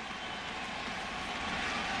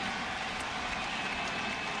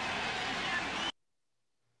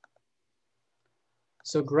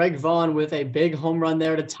 So Greg Vaughn with a big home run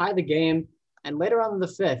there to tie the game. And later on in the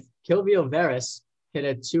 5th, Kilvio Veras hit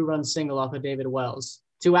a 2-run single off of David Wells.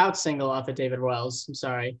 2-out single off of David Wells. I'm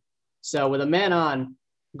sorry. So with a man on,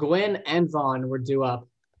 Gwynn and Vaughn were due up.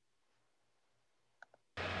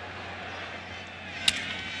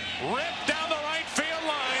 Ripped down the right field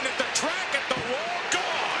line at the track at the wall.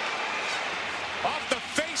 Gone. Off the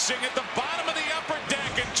facing at the bottom of the upper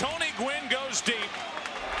deck. And Tony Gwynn goes deep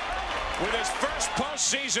with his first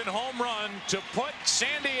postseason home run to put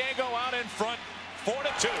San Diego out in front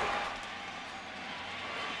 4-2.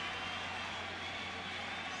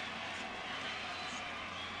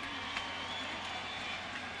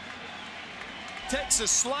 Takes a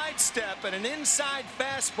slide step and an inside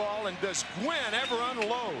fastball, and does Gwynn ever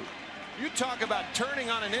unload? You talk about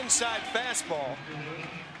turning on an inside fastball.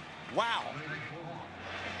 Wow.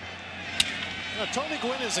 Now, Tony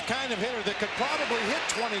Gwynn is the kind of hitter that could probably hit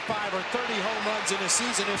 25 or 30 home runs in a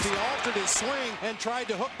season if he altered his swing and tried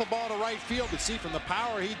to hook the ball to right field. But see, from the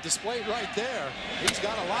power he displayed right there, he's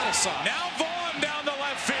got a lot of size. Now Vaughn down the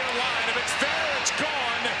left field line. If it's fair, it's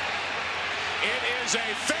gone. It is a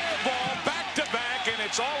fair ball back-to-back, and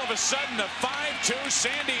it's all of a sudden a 5-2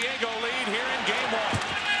 San Diego lead here in game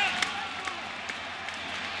 1.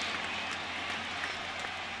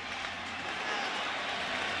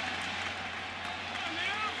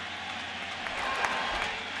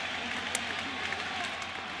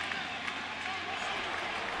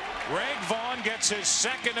 Greg Vaughn gets his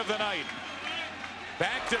second of the night.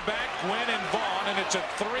 Back-to-back Gwynn and Vaughn, and it's a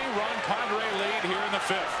 3-run Padre lead here in the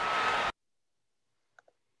 5th.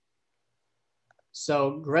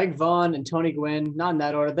 So Greg Vaughn and Tony Gwynn, not in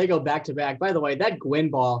that order. They go back-to-back. By the way, that Gwynn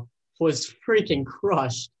ball was freaking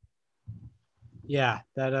crushed. Yeah,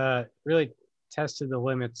 that really tested the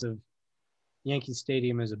limits of Yankee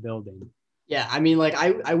Stadium as a building. Yeah, I mean, like,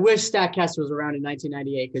 I wish StatCast was around in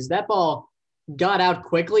 1998 because that ball got out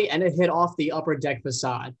quickly and it hit off the upper deck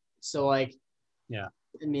facade. So, like, yeah,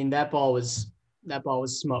 I mean, that ball was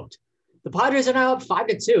smoked. The Padres are now up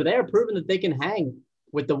 5-2. They are proving that they can hang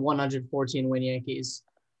with the 114-win Yankees.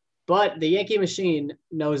 But the Yankee machine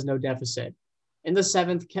knows no deficit. In the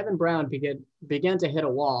 7th, Kevin Brown began to hit a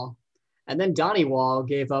wall, and then Donnie Wall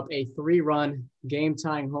gave up a 3-run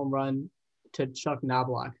game-tying home run to Chuck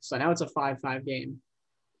Knobloch. So now it's a 5-5 game.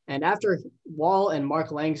 And after Wall and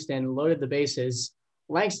Mark Langston loaded the bases,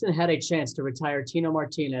 Langston had a chance to retire Tino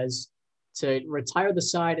Martinez to retire the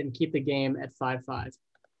side and keep the game at 5-5.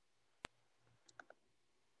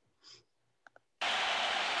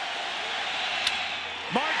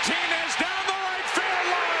 Martinez down the right field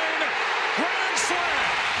line. Grand slam.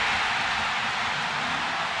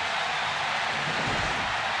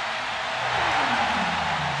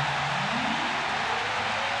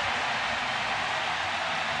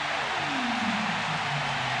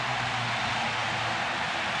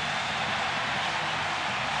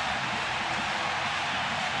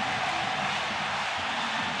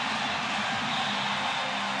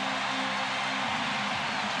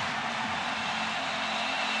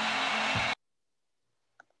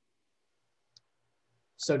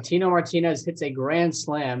 So Tino Martinez hits a grand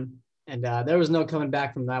slam, and there was no coming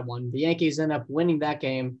back from that one. The Yankees end up winning that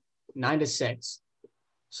game 9-6.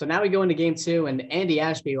 So now we go into game 2, and Andy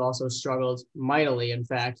Ashby also struggled mightily, in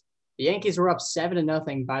fact. The Yankees were up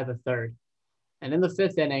 7-0 by the 3rd. And in the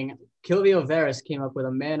 5th inning, Kilvio Veras came up with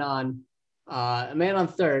a man on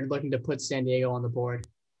 3rd looking to put San Diego on the board.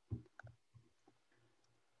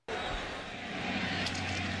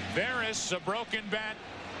 Veras, a broken bat.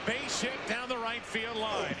 Base hit down the right field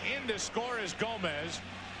line. In to score is Gomez.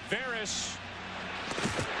 Veras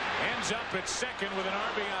ends up at second with an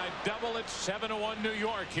RBI double. It's 7-1 New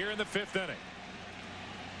York here in the 5th inning.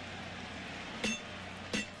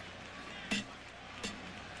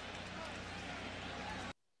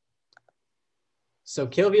 So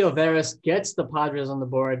Kilvio Veras gets the Padres on the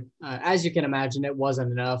board. As you can imagine, it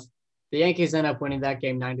wasn't enough. The Yankees end up winning that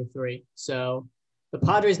game 9-3. So the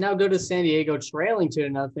Padres now go to San Diego trailing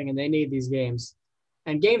 2-0, and they need these games.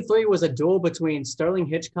 And game 3 was a duel between Sterling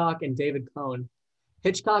Hitchcock and David Cone.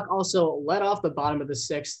 Hitchcock also led off the bottom of the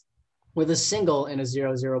 6th with a single in a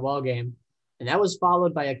 0-0 ball game. And that was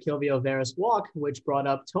followed by a Kilvio Veras walk, which brought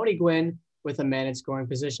up Tony Gwynn with a man in scoring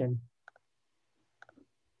position.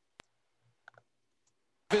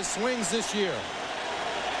 His swings this year.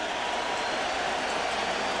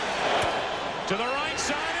 To the right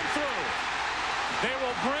side and through. They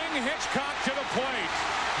will bring Hitchcock to the plate.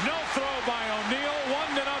 No throw by O'Neill.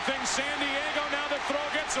 1-0 San Diego. Now the throw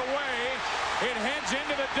gets away. It heads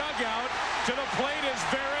into the dugout. To the plate is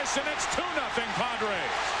Veras, and it's 2-0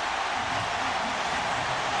 Padres.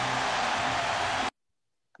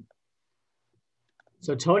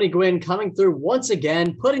 So Tony Gwynn coming through once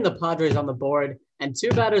again, putting the Padres on the board. And 2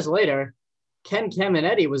 batters later, Ken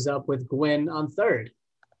Caminiti was up with Gwynn on 3rd.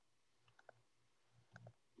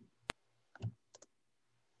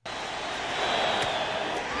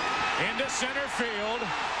 Into center field.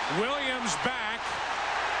 Williams back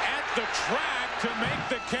at the track to make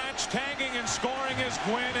the catch. Tagging and scoring is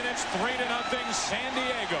Gwynn, and it's 3-0 San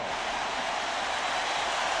Diego.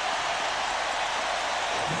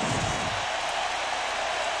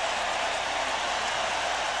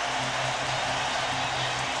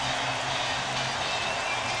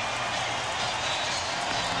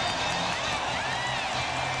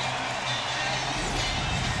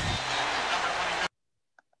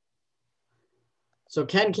 So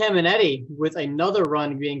Ken Caminiti with another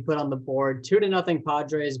run being put on the board, 2-0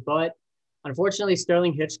 Padres, but unfortunately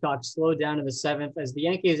Sterling Hitchcock slowed down in the 7th as the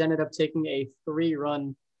Yankees ended up taking a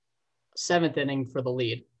 3-run 7th inning for the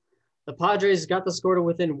lead. The Padres got the score to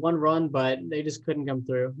within 1 run, but they just couldn't come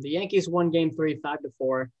through. The Yankees won game 3,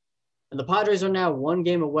 5-4, and the Padres are now 1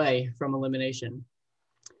 game away from elimination.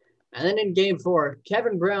 And then in game 4,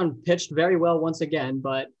 Kevin Brown pitched very well once again,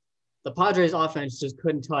 but the Padres offense just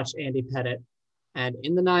couldn't touch Andy Pettitte. And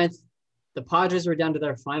in the 9th, the Padres were down to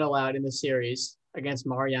their final out in the series against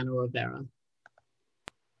Mariano Rivera.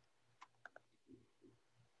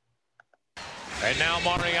 And now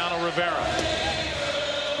Mariano Rivera.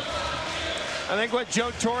 I think what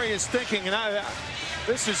Joe Torre is thinking, and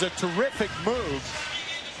this is a terrific move,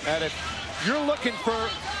 that if you're looking for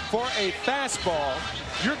a fastball,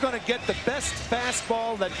 you're going to get the best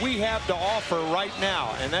fastball that we have to offer right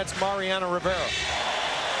now, and that's Mariano Rivera.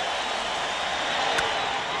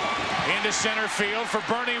 Into center field for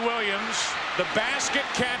Bernie Williams. The basket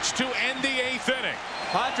catch to end the 8th inning.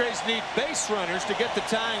 Padres need base runners to get the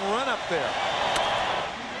tying run up there.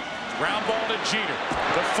 Ground ball to Jeter.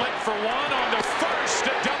 The flick for one on to first.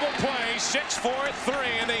 A double play.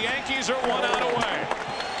 6-4-3, and the Yankees are 1 out away.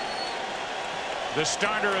 The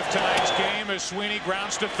starter of tonight's game as Sweeney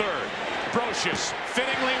grounds to third. Brocious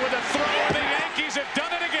fittingly with a throw, and the Yankees have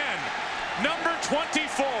done it again. Number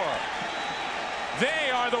 24. They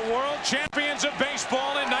are the world champions of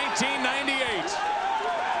baseball in 1998.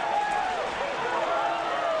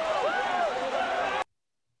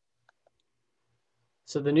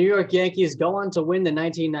 So the New York Yankees go on to win the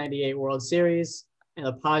 1998 World Series, and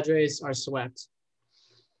the Padres are swept.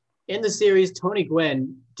 In the series, Tony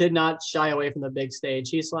Gwynn did not shy away from the big stage.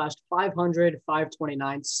 He slashed 500,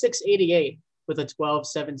 529, 688 with a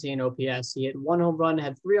 12-17 OPS. He hit 1 home run,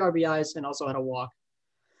 had 3 RBIs, and also had a walk.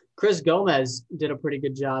 Chris Gomez did a pretty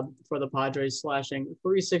good job for the Padres, slashing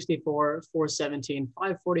 364, 417,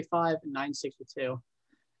 545, and 962.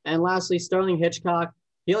 And lastly, Sterling Hitchcock.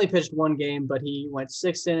 He only pitched 1 game, but he went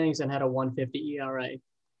 6 innings and had a 1.50 ERA.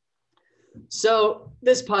 So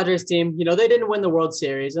this Padres team, you know, they didn't win the World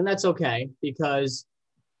Series, and that's okay because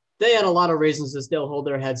they had a lot of reasons to still hold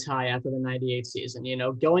their heads high after the 98 season. You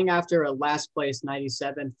know, going after a last place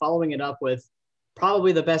 97, following it up with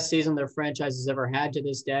probably the best season their franchise has ever had to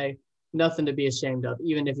this day, nothing to be ashamed of,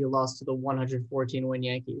 even if you lost to the 114-win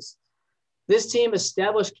Yankees. This team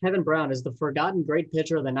established Kevin Brown as the forgotten great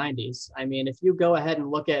pitcher of the 90s. I mean, if you go ahead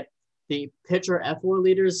and look at the pitcher F4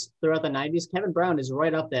 leaders throughout the 90s, Kevin Brown is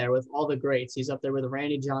right up there with all the greats. He's up there with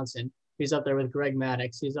Randy Johnson. He's up there with Greg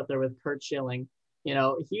Maddux. He's up there with Curt Schilling. You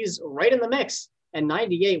know, he's right in the mix. And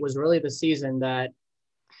 98 was really the season that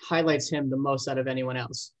highlights him the most out of anyone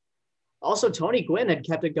else. Also, Tony Gwynn had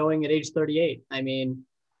kept it going at age 38. I mean,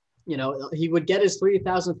 you know, he would get his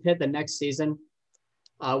 3,000th hit the next season,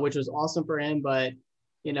 which was awesome for him. But,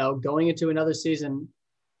 you know, going into another season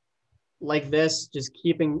like this, just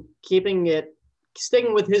keeping it,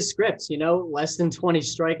 sticking with his scripts, you know, less than 20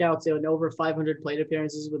 strikeouts and over 500 plate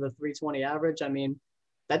appearances with a 320 average. I mean,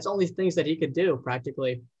 that's only things that he could do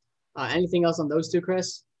practically. Anything else on those two,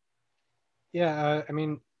 Chris? Yeah, I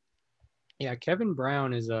mean, yeah, Kevin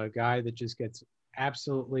Brown is a guy that just gets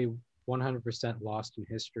absolutely 100% lost in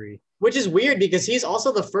history. Which is weird because he's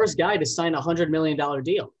also the first guy to sign a $100 million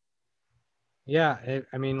deal. Yeah,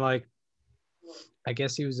 I mean, like, I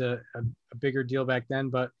guess he was a bigger deal back then,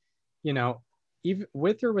 but, you know, even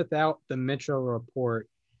with or without the Mitchell report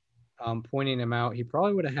pointing him out, he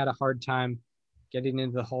probably would have had a hard time getting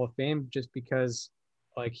into the Hall of Fame just because,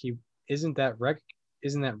 like, he isn't that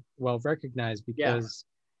well recognized because,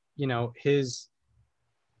 you know, his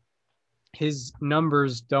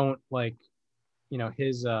numbers don't, like, you know,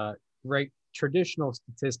 his traditional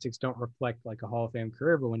statistics don't reflect like a Hall of Fame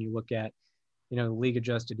career. But when you look at, you know, the league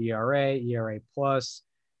adjusted ERA plus,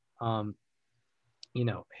 you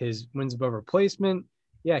know, his wins above replacement.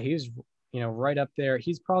 Yeah, he's, you know, right up there.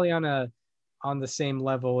 He's probably on the same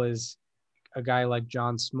level as a guy like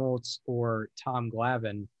John Smoltz or Tom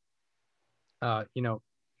Glavine. You know,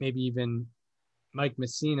 maybe even Mike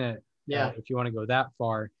Messina. If you want to go that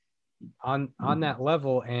far on that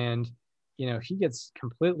level. And, you know, he gets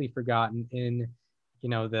completely forgotten in, you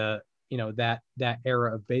know, that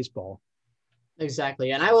era of baseball.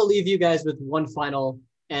 Exactly. And I will leave you guys with one final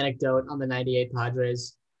anecdote on the 98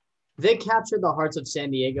 Padres. They captured the hearts of San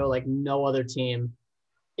Diego like no other team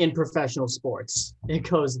in professional sports. It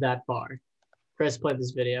goes that far. Chris, play this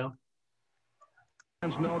video.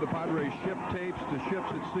 Fans know the Padres ship tapes to ships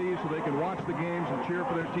at sea so they can watch the games and cheer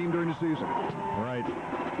for their team during the season. Right.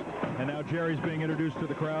 And now Jerry's being introduced to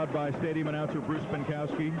the crowd by stadium announcer Bruce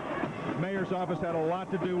Binkowski. Mayor's office had a lot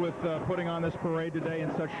to do with putting on this parade today in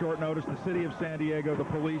such short notice. The city of San Diego, the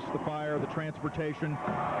police, the fire, the transportation,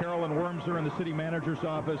 Carolyn Wormser in the city manager's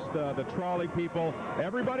office, the trolley people,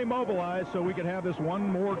 everybody mobilized so we could have this one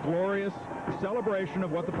more glorious celebration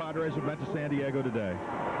of what the Padres have meant to San Diego today.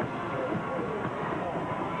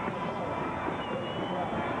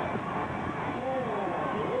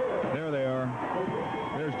 There they are.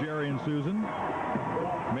 There's Jerry and Susan,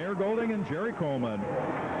 Mayor Golding and Jerry Coleman,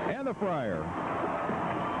 and the Friar.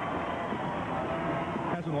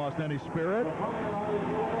 hasn't lost any spirit.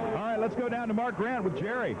 All right, let's go down to Mark Grant with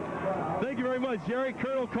Jerry. Thank you very much, Jerry.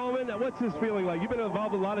 Colonel Coleman, what's this feeling like? You've been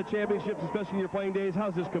involved in a lot of championships, especially in your playing days.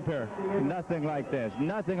 How's this compare? Nothing like this.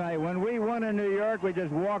 Nothing like when we won in New York, we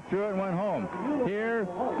just walked through it and went home. Here,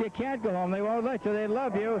 you can't go home. They won't let you. They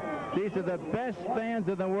love you. These are the best fans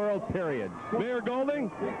in the world, period. Mayor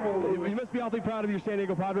Golding, you must be awfully proud of your San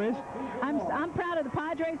Diego Padres. I'm proud of the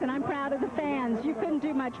Padres, and I'm proud of the fans. You couldn't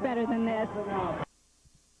do much better than this.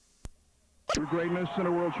 Your greatness in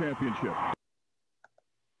a world championship.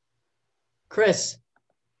 Chris,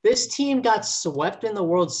 this team got swept in the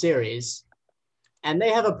World Series, and they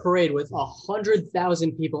have a parade with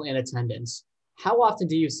 100,000 people in attendance. How often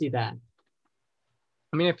do you see that?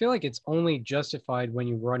 I mean, I feel like it's only justified when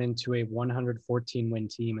you run into a 114-win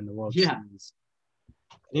team in the World Series.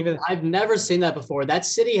 Even I've never seen that before. That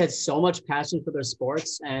city has so much passion for their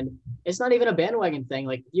sports, and it's not even a bandwagon thing.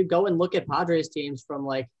 Like, you go and look at Padres teams from,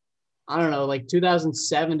 like, I don't know, like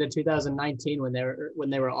 2007 to 2019 when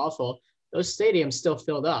they were awful. Those stadiums still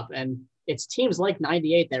filled up, and it's teams like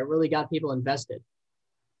 '98 that really got people invested.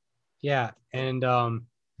 Yeah, and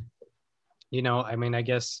you know, I mean, I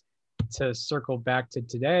guess to circle back to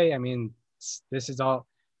today, I mean, this is all,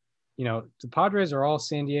 you know, the Padres are all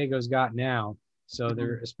San Diego's got now, so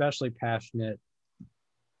they're especially passionate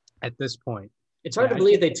at this point. It's hard to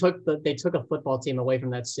believe they took a football team away from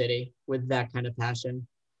that city with that kind of passion.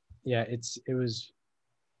 Yeah, it was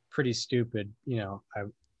pretty stupid. You know,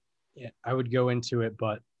 I would go into it,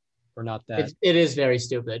 but we're not that. It is very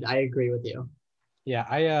stupid. I agree with you. Yeah,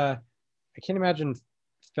 I can't imagine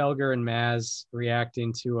Felger and Maz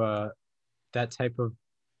reacting to that type of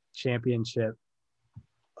championship.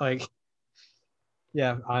 Like,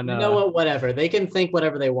 yeah, on you know what? Whatever, they can think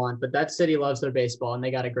whatever they want, but that city loves their baseball, and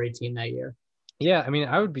they got a great team that year. Yeah, I mean,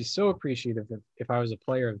 I would be so appreciative if I was a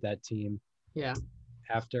player of that team. Yeah.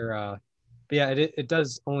 After, but yeah, it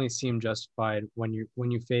does only seem justified when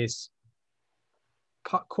you face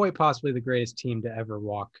quite possibly the greatest team to ever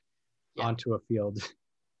walk onto a field.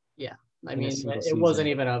 Yeah, I mean, it wasn't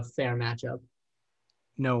even a fair matchup.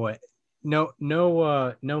 No way. No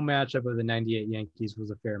matchup of the '98 Yankees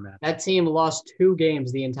was a fair match. That team lost 2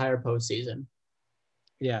 games the entire postseason.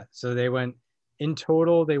 Yeah, so they went in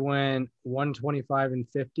total. They went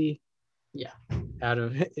 125-50. Yeah. Out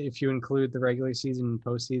of, if you include the regular season and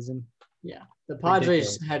postseason. Yeah. The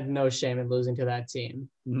Padres had no shame in losing to that team.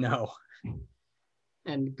 No.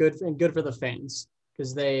 And good for the fans,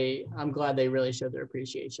 because I'm glad they really showed their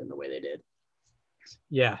appreciation the way they did.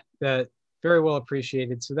 Yeah, that very well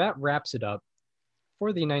appreciated. So that wraps it up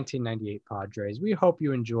for the 1998 Padres. We hope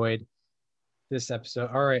you enjoyed this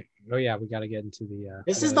episode. All right. Oh yeah, we got to get into the.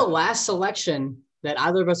 This is the last selection that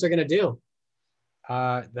either of us are going to do.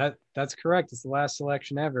 That's correct. It's the last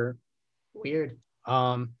selection ever. Weird.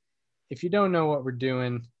 If you don't know what we're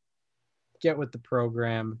doing, get with the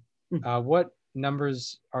program. What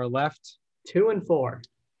numbers are left? 2 and 4.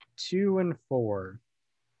 2 and 4.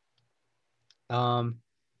 I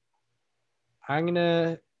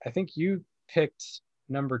think you picked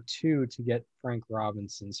number 2 to get Frank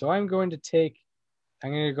Robinson. So I'm going to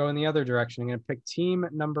go in the other direction. I'm going to pick team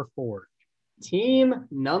number 4. Team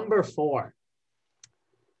number 4.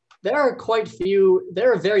 There are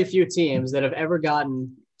very few teams that have ever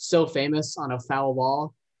gotten so famous on a foul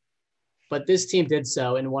ball, but this team did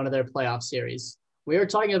so in one of their playoff series. We are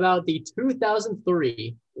talking about the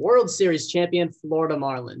 2003 World Series champion Florida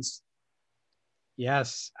Marlins.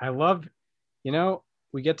 Yes, I love,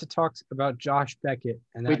 we get to talk about Josh Beckett.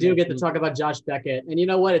 And we do get to talk about Josh Beckett. And you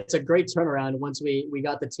know what? It's a great turnaround once we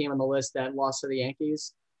got the team on the list that lost to the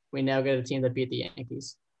Yankees. We now get a team that beat the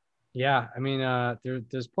Yankees. Yeah, I mean,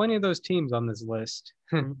 there's plenty of those teams on this list.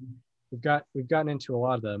 We've gotten into a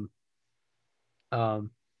lot of them.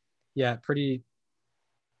 Yeah, pretty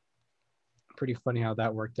funny how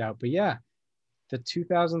that worked out. But yeah, the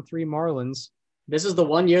 2003 Marlins. This is the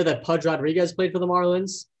one year that Pudge Rodriguez played for the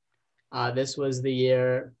Marlins. This was the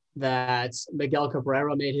year that Miguel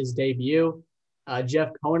Cabrera made his debut. Jeff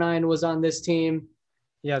Conine was on this team.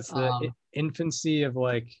 Yeah, it's the infancy of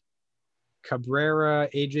like Cabrera,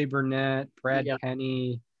 AJ Burnett, Brad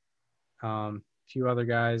Penny, a few other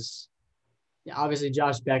guys. Yeah, obviously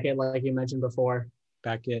Josh Beckett, like you mentioned before.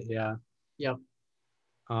 Beckett, yeah. Yep.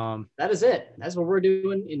 That is it. That's what we're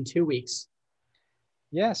doing in 2 weeks.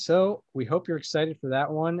 Yeah, so we hope you're excited for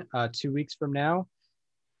that one 2 weeks from now.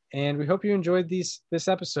 And we hope you enjoyed this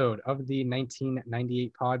episode of the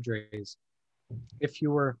 1998 Padres. If you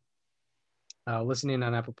were listening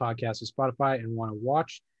on Apple Podcasts or Spotify and want to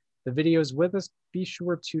watch the videos with us, be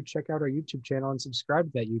sure to check out our YouTube channel and subscribe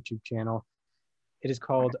to that YouTube channel. It is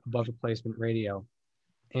called Above Replacement Radio.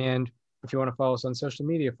 And if you want to follow us on social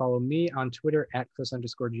media, follow me on Twitter at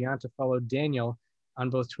Chris_Gianta. Follow Daniel on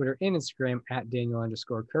both Twitter and Instagram at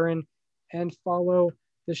Daniel_Curran. And follow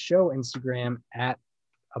the show Instagram at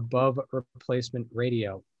Above Replacement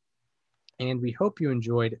Radio. And we hope you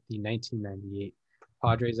enjoyed the 1998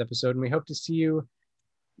 Padres episode. And we hope to see you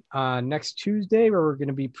next Tuesday, where we're going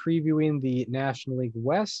to be previewing the National League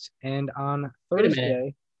West. And on Wait a Thursday.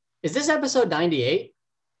 minute. Is this episode 98?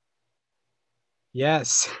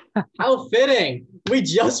 Yes. How fitting. We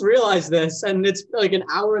just realized this, and it's like an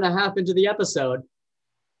hour and a half into the episode.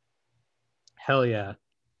 Hell yeah.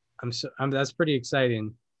 That's pretty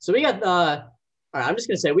exciting. So we got all right, I'm just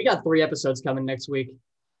gonna say we got 3 episodes coming next week.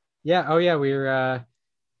 Yeah. Oh yeah.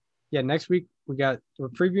 Next week we're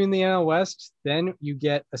previewing the NL West. Then you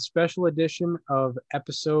get a special edition of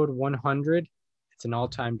episode 100. It's an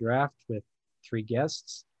all-time draft with 3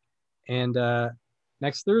 guests. And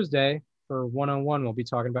next Thursday for 101, we'll be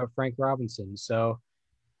talking about Frank Robinson. So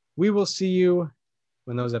we will see you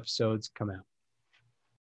when those episodes come out.